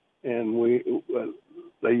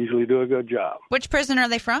they usually do a good job. Which prison are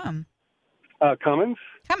they from? Cummins.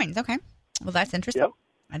 Cummins. Okay. Well, that's interesting. Yep.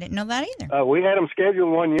 I didn't know that either. We had them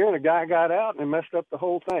scheduled one year, and a guy got out and messed up the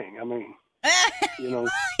whole thing. I mean,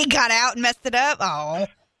 he got out and messed it up. Oh.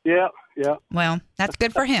 Yeah. Well, that's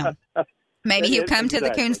good for him. Maybe he'll come to the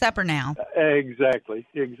Coon Supper now. Exactly.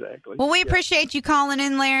 Well, we appreciate you calling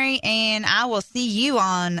in, Larry, and I will see you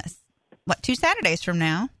on, 2 Saturdays from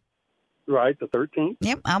now? Right, the 13th.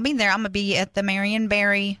 Yep, I'll be there. I'm going to be at the Marion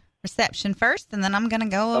Barry reception first, and then I'm going to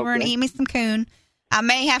go over and eat me some coon. I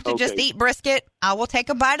may have to just eat brisket. I will take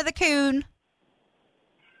a bite of the coon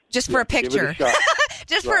just for a picture.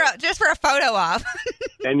 Just for a photo op.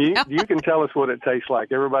 And you can tell us what it tastes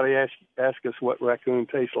like. Everybody asks us what raccoon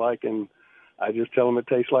tastes like, and I just tell them it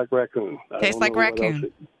tastes like raccoon. Tastes like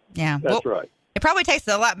raccoon. Yeah. That's right. It probably tastes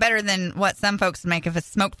a lot better than what some folks make if it's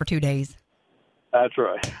smoked for 2 days. That's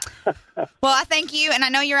right. Well, I thank you, and I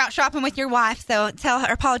know you're out shopping with your wife, so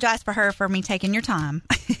apologize for her for me taking your time.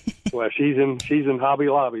 Well, she's in Hobby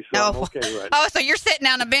Lobby, so I'm okay right now. Oh, so you're sitting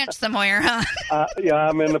on a bench somewhere, huh? Yeah,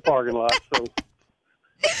 I'm in the parking lot. So.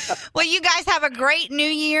 Well, you guys have a great New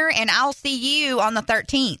Year, and I'll see you on the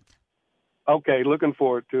 13th. Okay, looking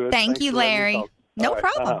forward to it. Thank you, Larry. No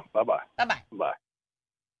problem. Bye-bye. Bye-bye. Bye.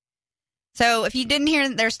 So if you didn't hear,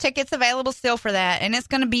 there's tickets available still for that, and it's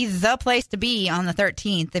going to be the place to be on the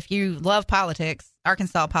 13th if you love politics,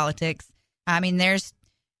 Arkansas politics. I mean, there's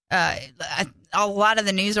a lot of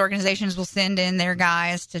the news organizations will send in their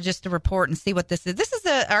guys to report and see what this is. This is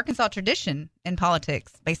a Arkansas tradition in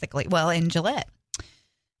politics, basically. Well, in Gillette.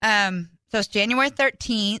 So it's January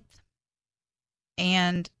 13th,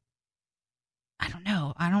 and I don't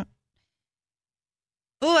know.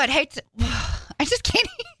 I'd hate to. I just can't.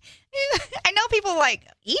 I know people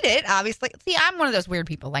eat it, obviously. See, I'm one of those weird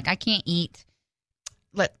people. I can't eat.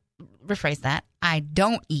 Rephrase that. I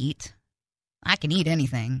don't eat. I can eat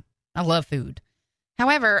anything. I love food.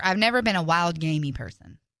 However, I've never been a wild gamey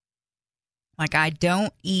person. I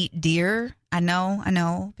don't eat deer. I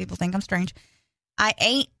know. People think I'm strange. I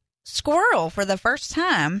ate squirrel for the first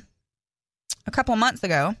time a couple months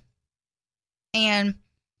ago, and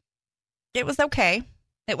it was okay.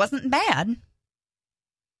 It wasn't bad.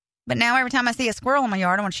 But now every time I see a squirrel in my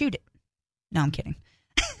yard, I want to shoot it. No, I'm kidding.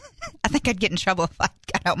 I think I'd get in trouble if I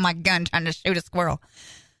got out my gun trying to shoot a squirrel.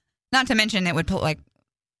 Not to mention it would put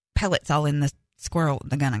pellets all in the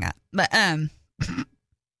the gun I got. But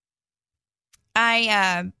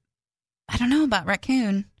I don't know about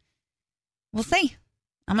raccoon. We'll see.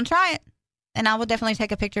 I'm going to try it. And I will definitely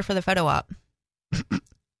take a picture for the photo op.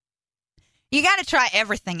 You got to try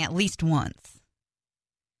everything at least once.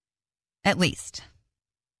 At least.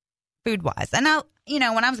 Food-wise. And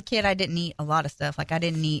when I was a kid, I didn't eat a lot of stuff. I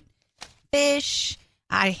didn't eat fish.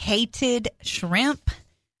 I hated shrimp.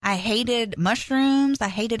 I hated mushrooms. I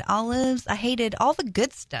hated olives. I hated all the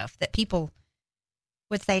good stuff that people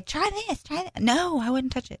would say, try this, try that. No, I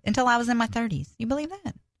wouldn't touch it until I was in my 30s. You believe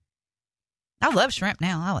that? I love shrimp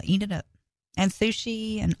now. I will eat it up. And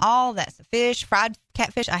sushi and all that. Fish, fried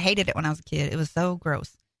catfish. I hated it when I was a kid. It was so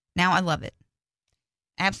gross. Now I love it.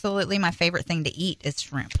 Absolutely my favorite thing to eat is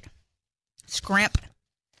shrimp. Shrimp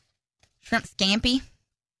scampi,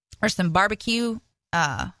 or some barbecue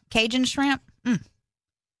Cajun shrimp.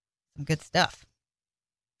 Some good stuff.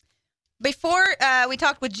 Before we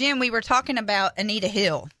talked with Jim, we were talking about Anita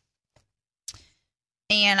Hill.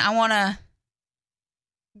 And I want to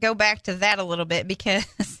go back to that a little bit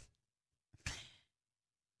because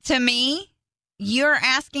To me, you're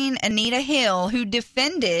asking Anita Hill, who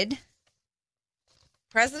defended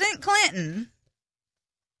President Clinton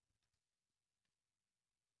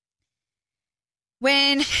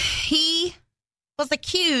when he was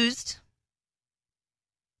accused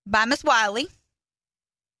by Miss Wiley,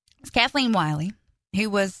 Miss Kathleen Wiley, who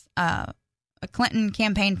was a Clinton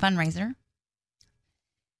campaign fundraiser,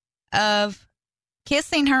 of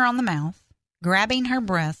kissing her on the mouth, grabbing her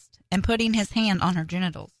breast, and putting his hand on her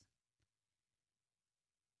genitals.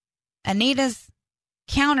 Anita's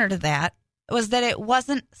counter to that was that it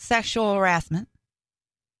wasn't sexual harassment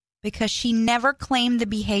because she never claimed the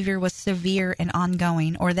behavior was severe and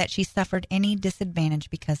ongoing or that she suffered any disadvantage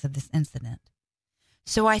because of this incident.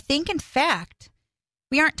 So I think, in fact,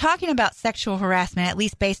 we aren't talking about sexual harassment, at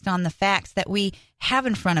least based on the facts that we have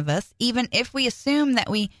in front of us, even if we assume that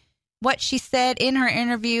what she said in her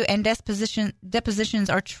interview and depositions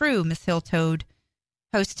are true, Ms. Hill told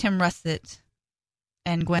host Tim Russett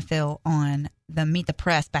and Gwen Thill on the Meet the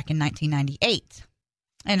Press back in 1998,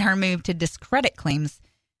 in her move to discredit claims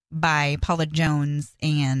by Paula Jones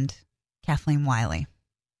and Kathleen Wiley.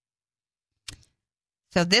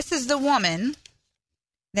 So this is the woman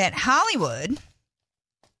that Hollywood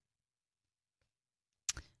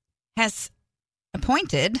has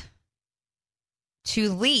appointed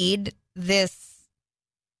to lead this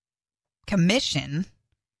commission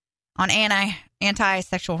on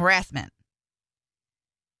anti-sexual harassment.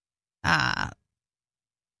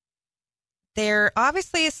 There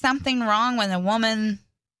obviously is something wrong when a woman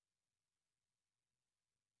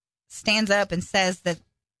stands up and says that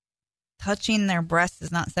touching their breasts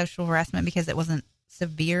is not sexual harassment because it wasn't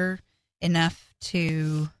severe enough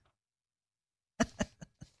to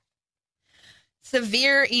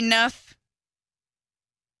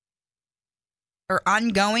or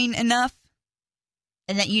ongoing enough,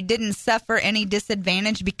 and that you didn't suffer any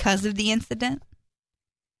disadvantage because of the incident.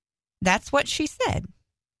 That's what she said.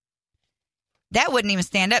 That wouldn't even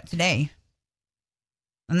stand up today.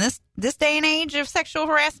 In this day and age of sexual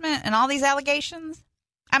harassment and all these allegations,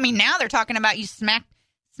 I mean, now they're talking about you smack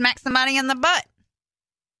somebody in the butt.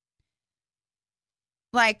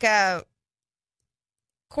 Like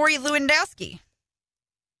Corey Lewandowski.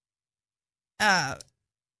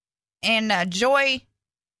 And Joy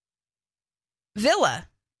Villa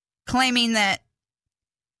claiming that,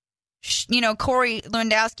 Corey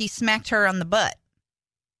Lewandowski smacked her on the butt.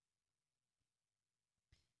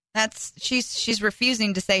 She's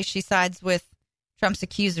refusing to say she sides with Trump's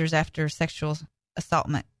accusers after sexual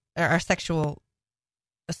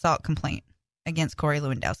assault complaint against Corey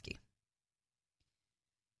Lewandowski.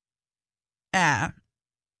 To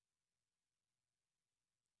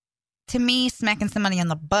me, smacking somebody on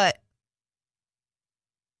the butt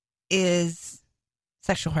is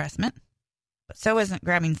sexual harassment, but so isn't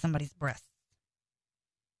grabbing somebody's breast.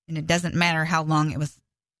 And it doesn't matter how long it was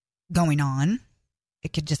going on.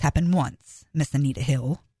 It could just happen once, Miss Anita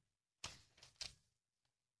Hill.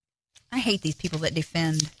 I hate these people that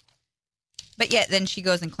defend. But yet then she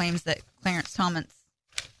goes and claims that Clarence Thomas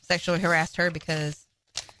sexually harassed her because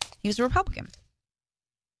he was a Republican.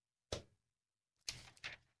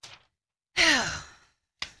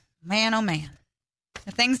 Man, oh man.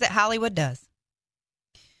 The things that Hollywood does.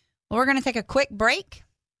 Well, we're going to take a quick break,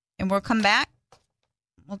 and we'll come back.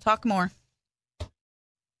 We'll talk more.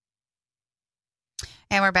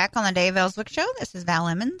 And we're back on the Dave Elswick Show. This is Val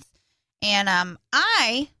Emmons. And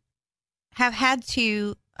I have had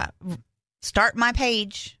to start my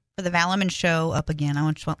page for the Val Emmons Show up again. I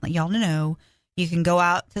want to let y'all know you can go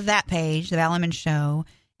out to that page, the Val Emmons Show,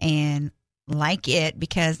 and like it,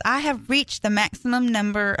 because I have reached the maximum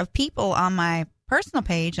number of people on my personal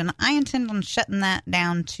page, and I intend on shutting that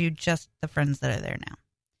down to just the friends that are there now.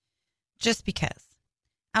 Just because.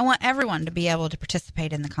 I want everyone to be able to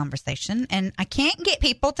participate in the conversation, and I can't get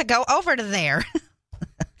people to go over to there.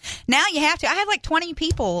 Now you have to. I had like 20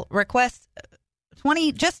 people request,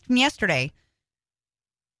 20 just from yesterday,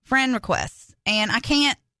 friend requests, and I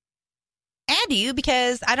can't add you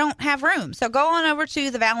because I don't have room. So go on over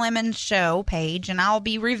to the Val Emmons Show page, and I'll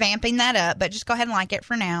be revamping that up, but just go ahead and like it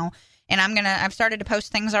for now. And I've started to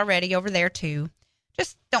post things already over there too.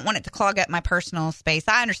 Just don't want it to clog up my personal space.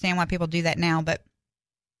 I understand why people do that now, but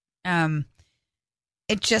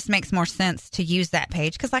it just makes more sense to use that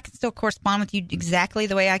page because I can still correspond with you exactly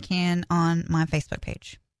the way I can on my Facebook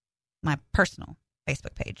page, my personal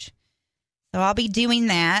Facebook page. So I'll be doing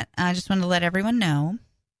that. I just wanted to let everyone know.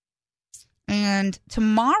 And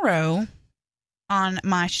tomorrow on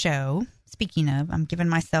my show, speaking of, I'm giving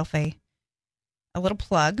myself a little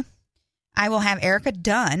plug. I will have Erica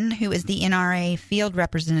Dunn, who is the NRA field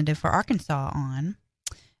representative for Arkansas, on.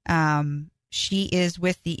 She is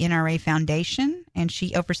with the NRA Foundation, and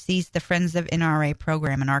she oversees the Friends of NRA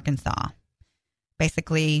program in Arkansas.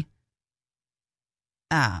 Basically,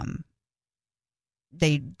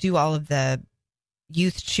 they do all of the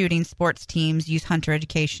youth shooting sports teams, youth hunter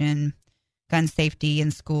education, gun safety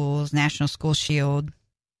in schools, National School Shield,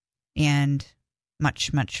 and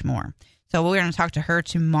much, much more. So we're going to talk to her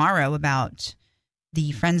tomorrow about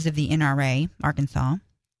the Friends of the NRA, Arkansas.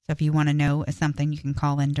 So if you want to know something, you can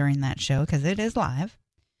call in during that show because it is live.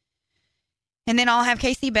 And then I'll have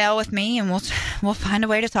Casey Bell with me, and we'll find a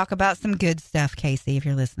way to talk about some good stuff, Casey, if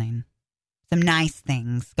you're listening. Some nice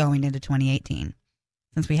things going into 2018,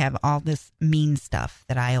 since we have all this mean stuff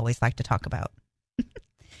that I always like to talk about.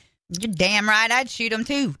 You're damn right, I'd shoot them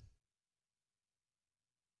too.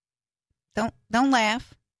 Don't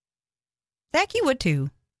laugh. Zach, you would too.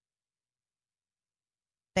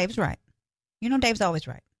 Dave's right. You know Dave's always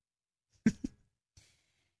right.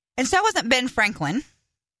 And so wasn't Ben Franklin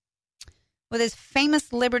with his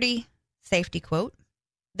famous liberty safety quote.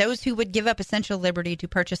 Those who would give up essential liberty to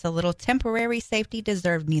purchase a little temporary safety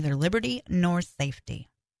deserve neither liberty nor safety.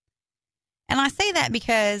 And I say that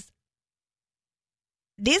because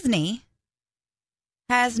Disney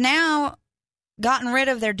has now gotten rid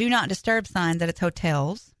of their do not disturb signs at its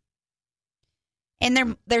hotels.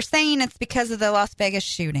 And they're saying it's because of the Las Vegas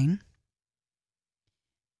shooting.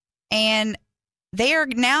 And they are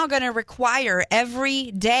now going to require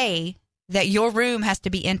every day that your room has to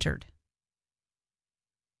be entered.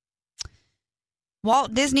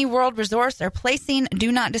 Walt Disney World resorts are placing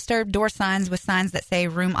do not disturb door signs with signs that say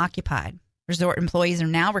room occupied. Resort employees are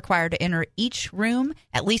now required to enter each room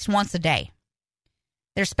at least once a day.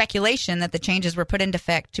 There's speculation that the changes were put into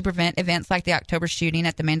effect to prevent events like the October shooting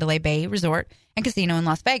at the Mandalay Bay Resort and Casino in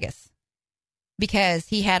Las Vegas, because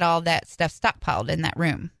he had all that stuff stockpiled in that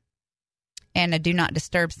room and a do not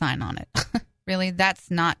disturb sign on it. Really,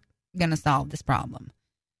 that's not going to solve this problem.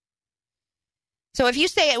 So if you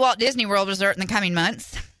stay at Walt Disney World Resort in the coming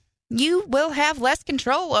months, you will have less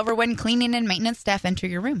control over when cleaning and maintenance staff enter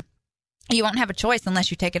your room. You won't have a choice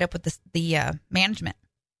unless you take it up with the management.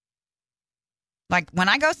 Like when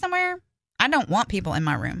I go somewhere, I don't want people in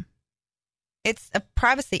my room. It's a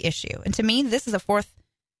privacy issue. And to me, this is a Fourth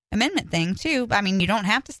Amendment thing too. I mean, you don't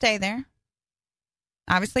have to stay there.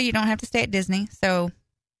 Obviously, you don't have to stay at Disney.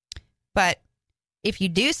 But if you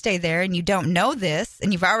do stay there and you don't know this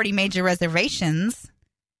and you've already made your reservations,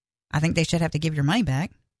 I think they should have to give your money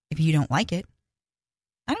back if you don't like it.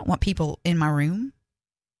 I don't want people in my room.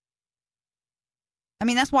 I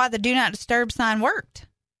mean, that's why the do not disturb sign worked.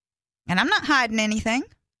 And I'm not hiding anything.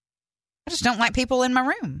 I just don't like people in my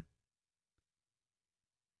room.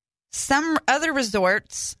 Some other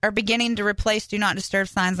resorts are beginning to replace do not disturb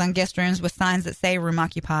signs on guest rooms with signs that say room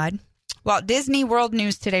occupied. Walt Disney World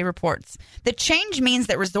News Today reports the change means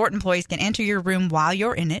that resort employees can enter your room while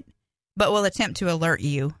you're in it, but will attempt to alert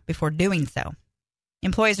you before doing so.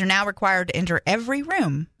 Employees are now required to enter every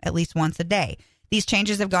room at least once a day. These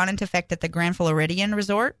changes have gone into effect at the Grand Floridian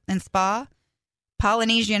Resort and Spa,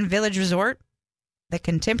 Polynesian Village Resort, the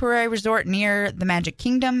Contemporary Resort near the Magic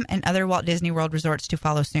Kingdom, and other Walt Disney World resorts to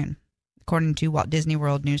follow soon, according to Walt Disney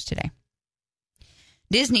World News Today.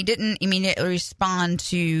 Disney didn't immediately respond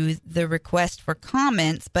to the request for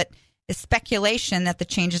comments, but the speculation that the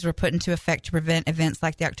changes were put into effect to prevent events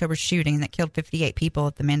like the October shooting that killed 58 people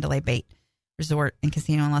at the Mandalay Bay Resort and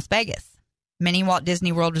Casino in Las Vegas. Many Walt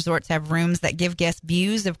Disney World resorts have rooms that give guests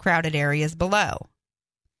views of crowded areas below.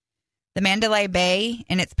 The Mandalay Bay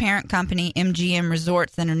and its parent company, MGM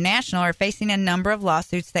Resorts International, are facing a number of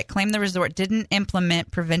lawsuits that claim the resort didn't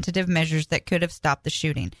implement preventative measures that could have stopped the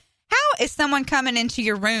shooting. How is someone coming into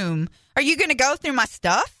your room? Are you going to go through my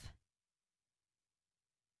stuff?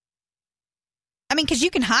 I mean, because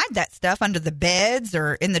you can hide that stuff under the beds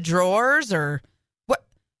or in the drawers or what?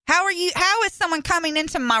 How is someone coming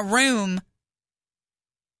into my room?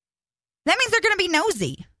 That means they're going to be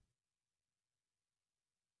nosy.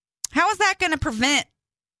 How is that going to prevent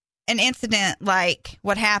an incident like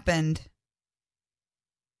what happened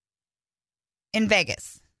in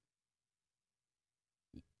Vegas?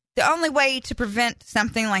 The only way to prevent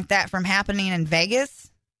something like that from happening in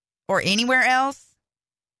Vegas or anywhere else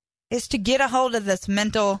is to get a hold of this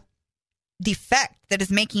mental defect that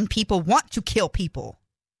is making people want to kill people.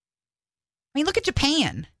 I mean, look at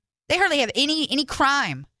Japan. They hardly have any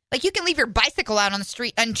crime. Like, you can leave your bicycle out on the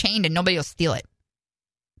street unchained and nobody will steal it.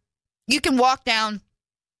 You can walk down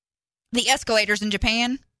the escalators in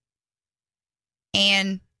Japan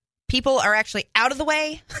and people are actually out of the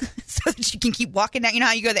way so that you can keep walking down. You know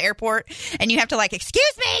how you go to the airport and you have to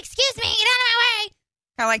excuse me, get out of my way.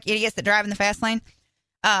 Kind of like idiots that drive in the fast lane.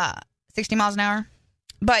 60 miles an hour.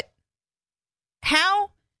 But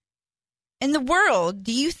how in the world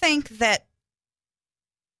do you think that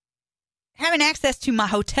having access to my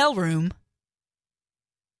hotel room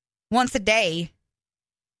once a day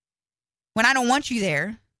when I don't want you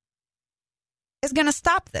there is going to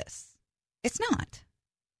stop this? It's not.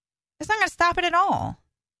 It's not going to stop it at all.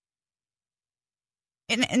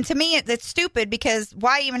 And to me, it's stupid, because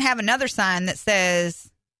why even have another sign that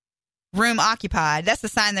says room occupied? That's the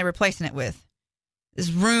sign they're replacing it with.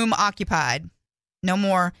 Is room occupied. No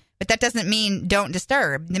more. But that doesn't mean don't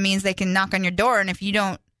disturb. That means they can knock on your door, and if you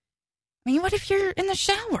don't, I mean, what if you're in the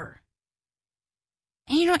shower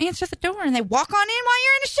and you don't answer the door and they walk on in while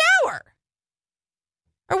you're in the shower?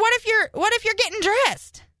 Or what if you're getting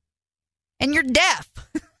dressed and you're deaf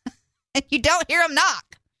and you don't hear them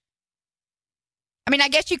knock? I mean, I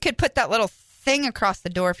guess you could put that little thing across the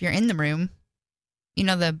door if you're in the room. You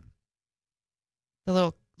know, the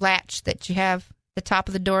little latch that you have at the top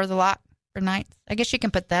of the door of the lock for nights. I guess you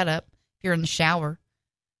can put that up if you're in the shower.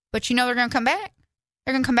 But you know they're going to come back.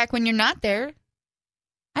 They're going to come back when you're not there.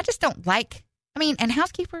 I just don't like, and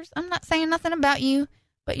housekeepers, I'm not saying nothing about you,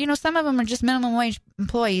 but, some of them are just minimum wage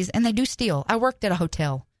employees, and they do steal. I worked at a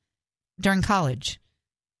hotel during college,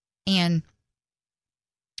 and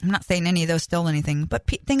I'm not saying any of those stole anything, but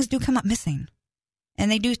things do come up missing, and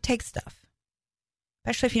they do take stuff,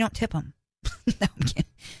 especially if you don't tip them. No, I'm kidding.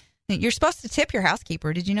 You're supposed to tip your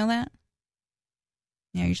housekeeper. Did you know that?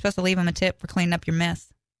 Yeah, you're supposed to leave them a tip for cleaning up your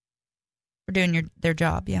mess, for doing their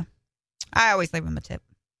job. Yeah, I always leave them a tip,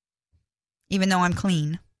 even though I'm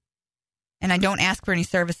clean, and I don't ask for any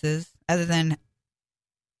services other than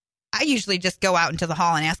I usually just go out into the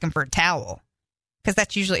hall and ask them for a towel. Because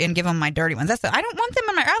that's usually, and give them my dirty ones. I don't want them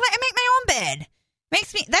in I make my own bed.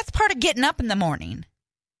 That's part of getting up in the morning.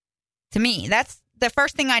 To me, that's the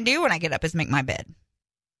first thing I do when I get up is make my bed.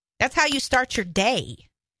 That's how you start your day.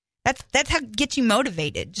 That's how it gets you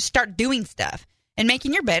motivated. Just start doing stuff. And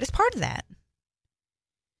making your bed is part of that.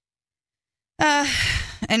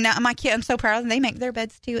 And now my kid, I'm so proud of them. They make their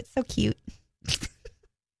beds too. It's so cute.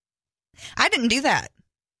 I didn't do that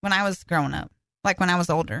when I was growing up. Like when I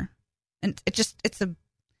was older. And I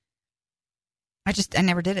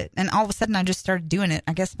never did it. And all of a sudden I just started doing it,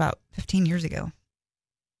 I guess about 15 years ago.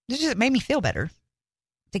 It made me feel better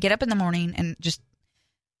to get up in the morning and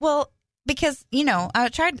because, I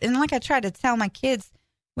tried to tell my kids,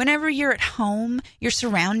 whenever you're at home, your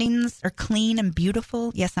surroundings are clean and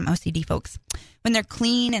beautiful. Yes, I'm OCD, folks. When they're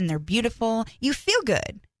clean and they're beautiful, you feel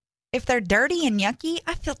good. If they're dirty and yucky,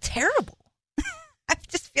 I feel terrible. I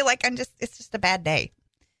just feel like it's just a bad day.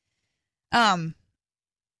 But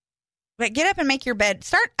get up and make your bed.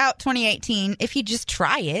 Start out 2018. If you just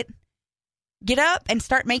try it, get up and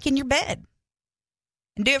start making your bed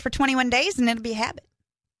and do it for 21 days and it'll be a habit.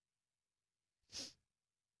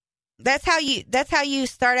 That's how you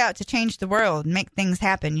start out to change the world and make things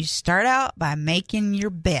happen. You start out by making your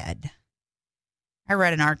bed. I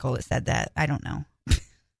read an article that said that. I don't know.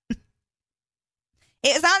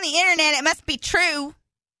 It was on the internet. It must be true.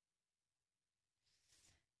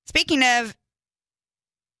 Speaking of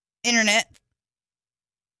internet,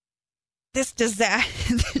 this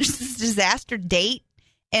disaster date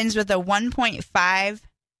ends with a $1.5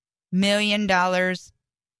 million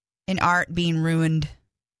in art being ruined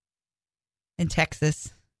in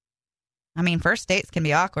Texas. First dates can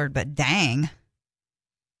be awkward, but dang.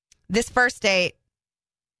 This first date,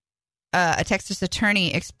 a Texas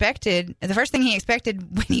attorney the first thing he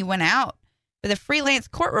expected when he went out with a freelance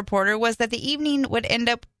court reporter was that the evening would end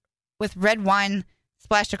up with red wine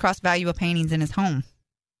splashed across valuable paintings in his home,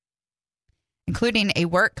 including a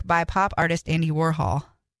work by pop artist Andy Warhol.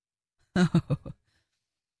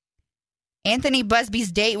 Anthony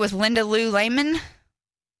Busby's date with Linda Lou Lehman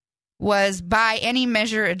was by any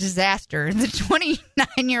measure a disaster. The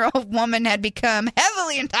 29-year-old woman had become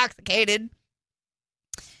heavily intoxicated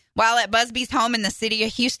while at Busby's home in the city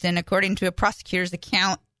of Houston, according to a prosecutor's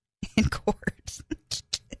account in court.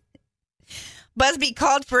 Busby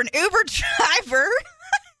called for an Uber driver,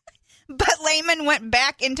 but Lehman went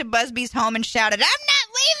back into Busby's home and shouted, "I'm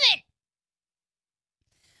not leaving!"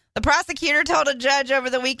 The prosecutor told a judge over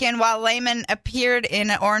the weekend while Lehman appeared in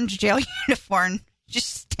an orange jail uniform,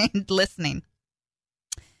 just stand listening.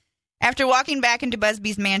 After walking back into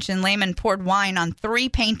Busby's mansion, Lehman poured wine on 3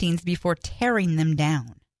 paintings before tearing them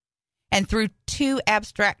down and threw 2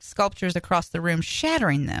 abstract sculptures across the room,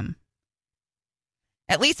 shattering them.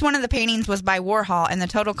 At least one of the paintings was by Warhol, and the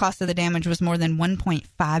total cost of the damage was more than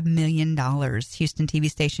 $1.5 million, Houston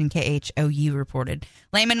TV station KHOU reported.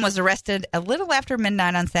 Lehman was arrested a little after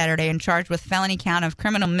midnight on Saturday and charged with felony count of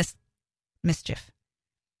criminal mischief.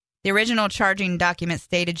 The original charging document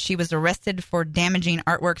stated she was arrested for damaging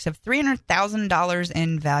artworks of $300,000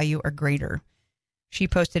 in value or greater. She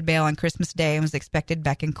posted bail on Christmas Day and was expected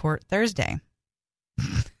back in court Thursday.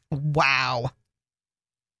 Wow.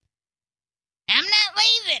 I'm not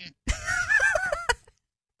leaving.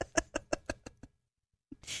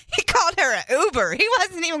 He called her an Uber. He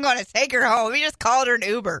wasn't even going to take her home. He just called her an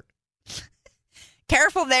Uber.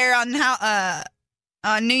 Careful there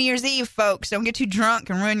on New Year's Eve, folks. Don't get too drunk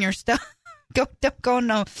and ruin your stuff. Don't go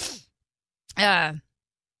no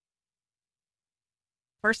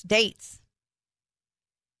first dates.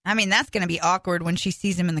 I mean, that's going to be awkward when she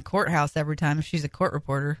sees him in the courthouse every time if she's a court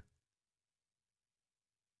reporter.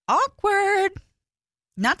 Awkward.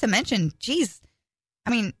 Not to mention, geez, I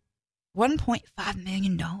mean, $1.5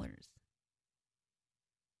 million.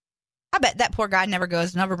 I bet that poor guy never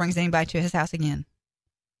brings anybody to his house again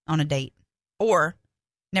on a date. Or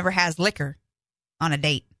never has liquor on a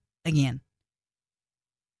date again.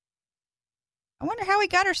 I wonder how he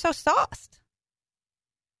got her so sauced.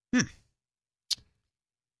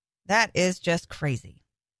 That is just crazy.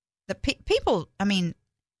 The people, I mean,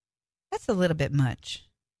 that's a little bit much.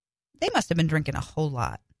 They must have been drinking a whole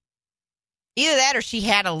lot. Either that or she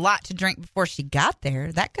had a lot to drink before she got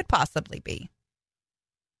there. That could possibly be.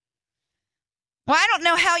 Well, I don't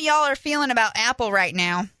know how y'all are feeling about Apple right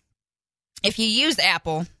now. If you use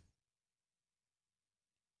Apple,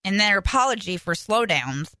 and their apology for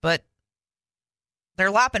slowdowns, but they're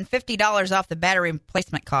lopping $50 off the battery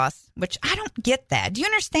replacement costs, which I don't get that. Do you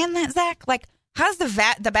understand that, Zach? Like, how does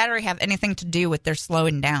the battery have anything to do with their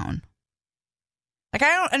slowing down? Like,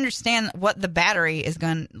 I don't understand what the battery is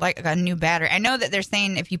going, like a new battery. I know that they're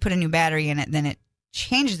saying if you put a new battery in it, then it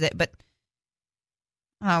changes it, but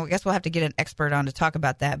I guess we'll have to get an expert on to talk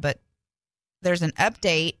about that. But there's an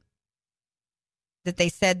update that they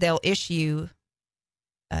said they'll issue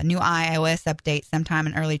a new iOS update sometime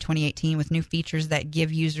in early 2018 with new features that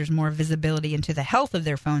give users more visibility into the health of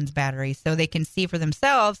their phone's battery so they can see for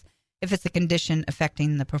themselves if it's a condition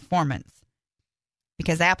affecting the performance.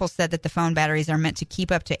 Because Apple said that the phone batteries are meant to keep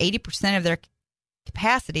up to 80% of their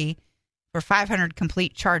capacity for 500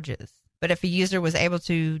 complete charges. But if a user was able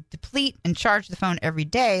to deplete and charge the phone every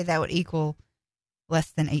day, that would equal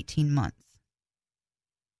less than 18 months.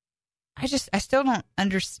 I still don't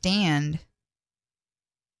understand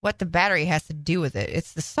what the battery has to do with it.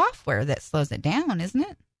 It's the software that slows it down, isn't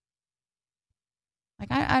it?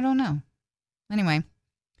 Like, I don't know. Anyway,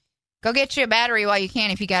 go get you a battery while you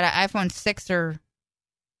can if you got an iPhone 6 or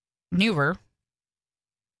newer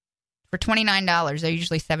for $29. They're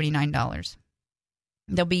usually $79.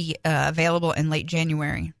 They'll be available in late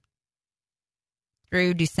January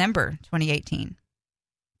through December 2018.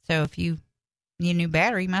 So if you need a new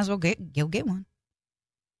battery, you might as well get one.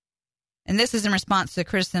 And this is in response to the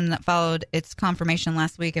criticism that followed its confirmation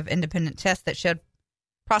last week of independent tests that showed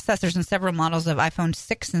processors in several models of iPhone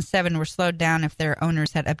 6 and 7 were slowed down if their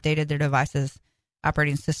owners had updated their devices'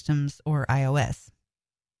 operating systems or iOS.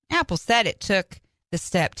 Apple said it took the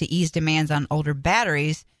step to ease demands on older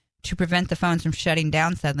batteries to prevent the phones from shutting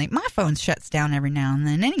down suddenly. My phone shuts down every now and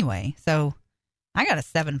then anyway, so I got a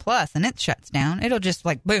 7 Plus and it shuts down. It'll just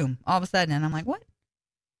like boom all of a sudden, and I'm like, what?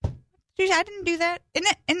 I didn't do that.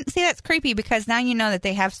 And see, that's creepy because now you know that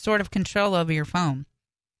they have sort of control over your phone.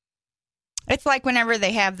 It's like whenever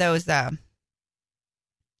they have those,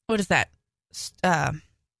 what is that?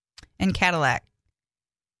 In Cadillac.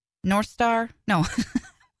 North Star? No.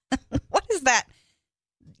 What is that?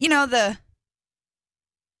 You know,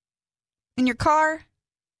 in your car?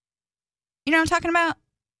 You know what I'm talking about?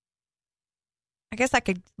 I guess I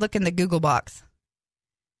could look in the Google box.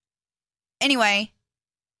 Anyway,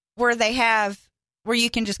 where you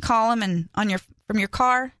can just call them and from your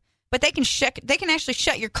car, but they can actually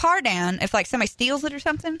shut your car down if like somebody steals it or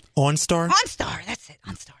something. OnStar? OnStar, that's it,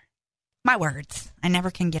 OnStar. My words, I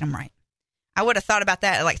never can get them right. I would have thought about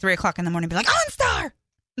that at like 3 o'clock in the morning, be like, OnStar!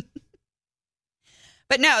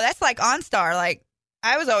 But no, that's like OnStar. Like,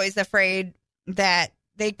 I was always afraid that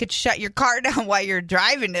they could shut your car down while you're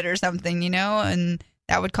driving it or something, you know, and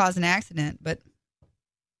that would cause an accident. But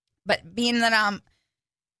being that I'm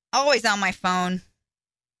always on my phone,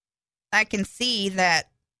 I can see that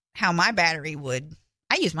how my battery would.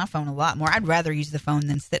 I use my phone a lot more. I'd rather use the phone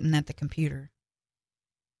than sitting at the computer.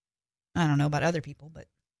 I don't know about other people, but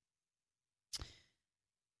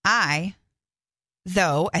I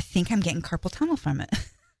think I'm getting carpal tunnel from it.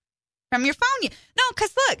 From your phone. No,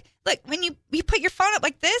 because look, when you put your phone up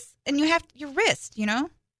like this and you have your wrist, you know,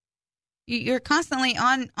 you're constantly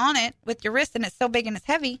on it with your wrist and it's so big and it's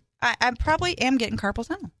heavy. I probably am getting carpal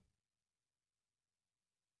tunnel.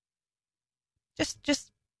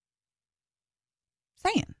 Just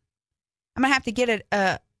saying. I'm going to have to get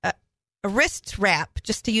a wrist wrap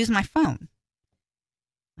just to use my phone.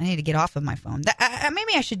 I need to get off of my phone.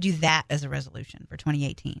 Maybe I should do that as a resolution for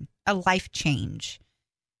 2018. A life change.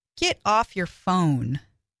 Get off your phone.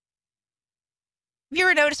 Have you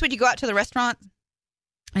ever noticed when you go out to the restaurant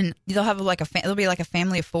and they'll have there'll be like a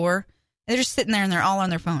family of 4. They're just sitting there and they're all on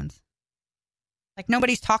their phones. Like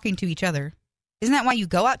nobody's talking to each other. Isn't that why you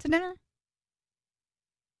go out to dinner?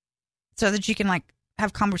 So that you can like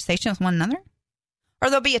have conversation with one another? Or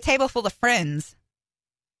there'll be a table full of friends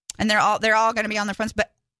and they're all going to be on their phones.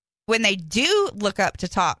 But when they do look up to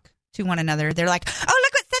talk to one another, they're like, oh,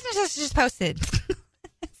 look what such and such just posted.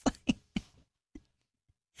 It's like,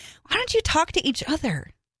 why don't you talk to each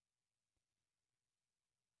other?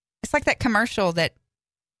 It's like that commercial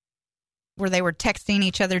where they were texting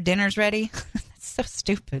each other dinner's ready. That's so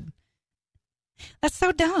stupid. That's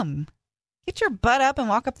so dumb. Get your butt up and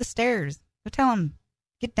walk up the stairs. Go tell them,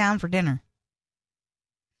 get down for dinner.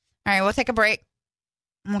 All right, we'll take a break.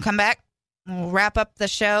 We'll come back. We'll wrap up the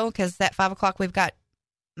show because at 5 o'clock we've got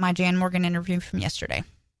my Jan Morgan interview from yesterday.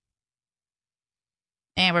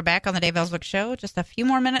 And we're back on the Dave Elswick Show. Just a few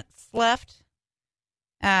more minutes left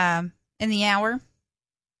in the hour.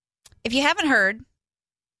 If you haven't heard,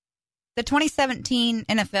 the 2017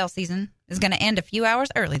 NFL season is going to end a few hours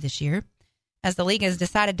early this year as the league has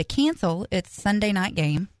decided to cancel its Sunday night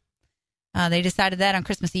game. They decided that on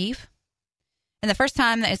Christmas Eve. And the first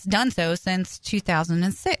time that it's done so since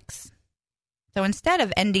 2006. So instead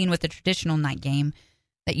of ending with a traditional night game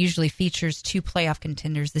that usually features 2 playoff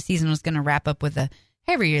contenders, the season was going to wrap up with a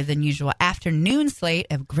heavier than usual afternoon slate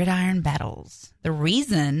of gridiron battles. The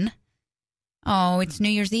reason, it's New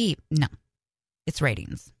Year's Eve. No, it's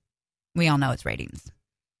ratings. We all know it's ratings.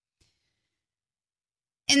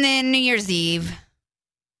 And then New Year's Eve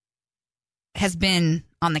has been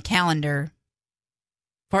on the calendar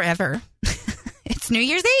forever. It's New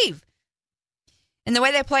Year's Eve. And the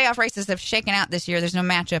way the playoff races have shaken out this year, there's no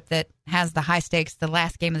matchup that has the high stakes the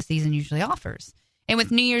last game of the season usually offers. And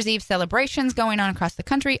with New Year's Eve celebrations going on across the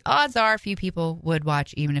country, odds are few people would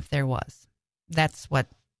watch even if there was. That's what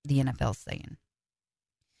the NFL's saying.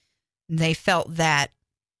 They felt that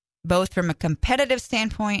both from a competitive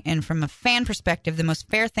standpoint and from a fan perspective, the most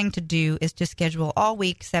fair thing to do is to schedule all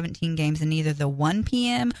week 17 games in either the 1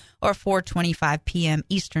 p.m. or 4:25 p.m.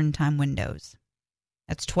 Eastern time windows.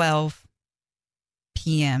 That's 12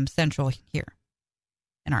 p.m. Central here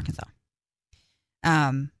in Arkansas.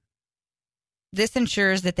 This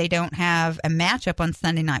ensures that they don't have a matchup on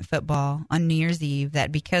Sunday Night Football on New Year's Eve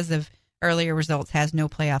that, because of earlier results, has no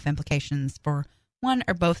playoff implications for one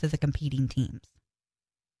or both of the competing teams.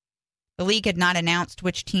 The league had not announced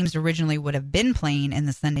which teams originally would have been playing in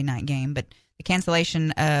the Sunday night game, but the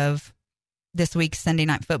cancellation of this week's Sunday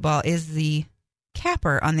Night Football is the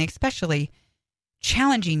capper on the especially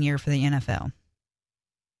challenging year for the NFL.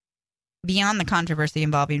 Beyond the controversy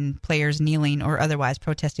involving players kneeling or otherwise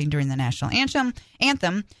protesting during the national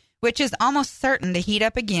anthem, which is almost certain to heat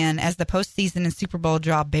up again as the postseason and Super Bowl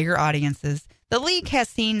draw bigger audiences, the league has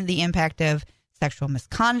seen the impact of sexual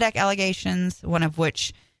misconduct allegations, one of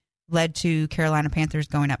which led to Carolina Panthers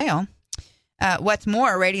going up bail. What's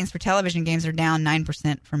more, ratings for television games are down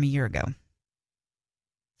 9% from a year ago.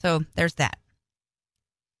 So there's that.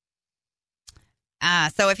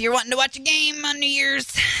 So if you're wanting to watch a game on New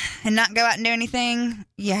Year's and not go out and do anything,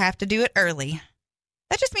 you have to do it early.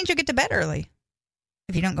 That just means you'll get to bed early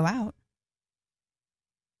if you don't go out.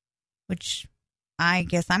 Which I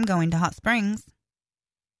guess I'm going to Hot Springs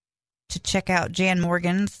to check out Jan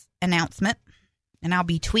Morgan's announcement. And I'll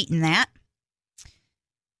be tweeting that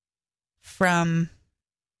from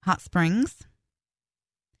Hot Springs.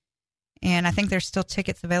 And I think there's still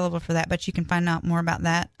tickets available for that, but you can find out more about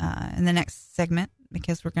that in the next segment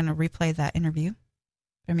because we're going to replay that interview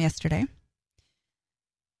from yesterday.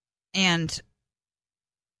 And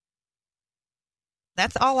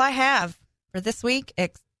that's all I have for this week.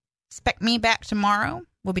 Expect me back tomorrow.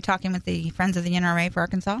 We'll be talking with the Friends of the NRA for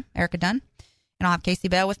Arkansas, Erica Dunn. And I'll have Casey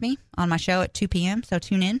Bell with me on my show at 2 p.m., so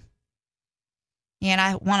tune in. And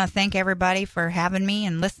I want to thank everybody for having me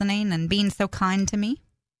and listening and being so kind to me.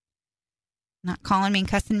 Not calling me and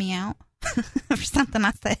cussing me out for something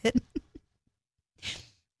I said.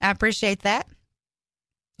 I appreciate that.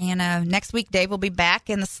 And next week, Dave will be back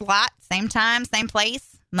in the slot. Same time, same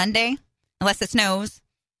place, Monday, unless it snows.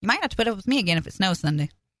 You might have to put up with me again if it snows Sunday.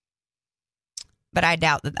 But I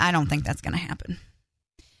doubt that. I don't think that's going to happen.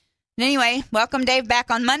 But anyway, welcome Dave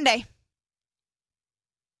back on Monday.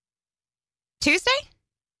 Tuesday?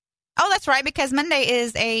 Oh, that's right, because Monday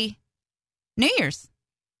is a New Year's.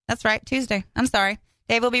 That's right, Tuesday. I'm sorry.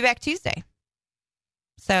 Dave will be back Tuesday.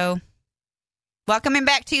 So welcoming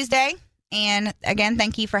back Tuesday. And again,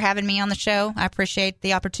 thank you for having me on the show. I appreciate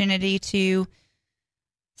the opportunity to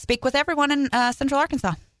speak with everyone in Central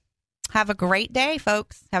Arkansas. Have a great day,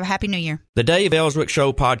 folks. Have a happy New Year. The Dave Elswick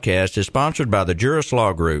Show podcast is sponsored by the Jurist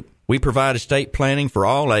Law Group. We provide estate planning for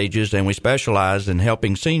all ages, and we specialize in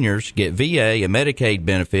helping seniors get VA and Medicaid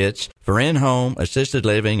benefits for in-home, assisted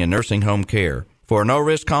living, and nursing home care. For a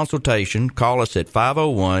no-risk consultation, call us at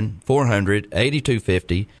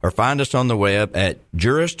 501-400-8250 or find us on the web at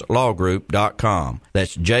juristlawgroup.com.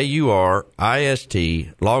 That's Jurist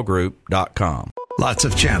lawgroup.com. Lots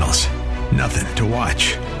of channels, nothing to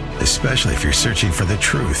watch, especially if you're searching for the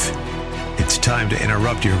truth. It's time to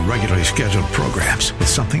interrupt your regularly scheduled programs with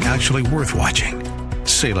something actually worth watching.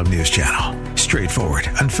 Salem News Channel. Straightforward,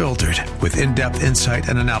 unfiltered, with in-depth insight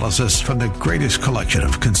and analysis from the greatest collection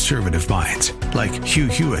of conservative minds like Hugh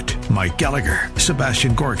Hewitt, Mike Gallagher,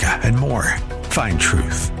 Sebastian Gorka, and more. Find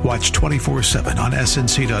truth. Watch 24/7 on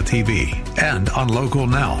SNC.TV and on Local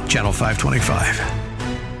Now, Channel 525.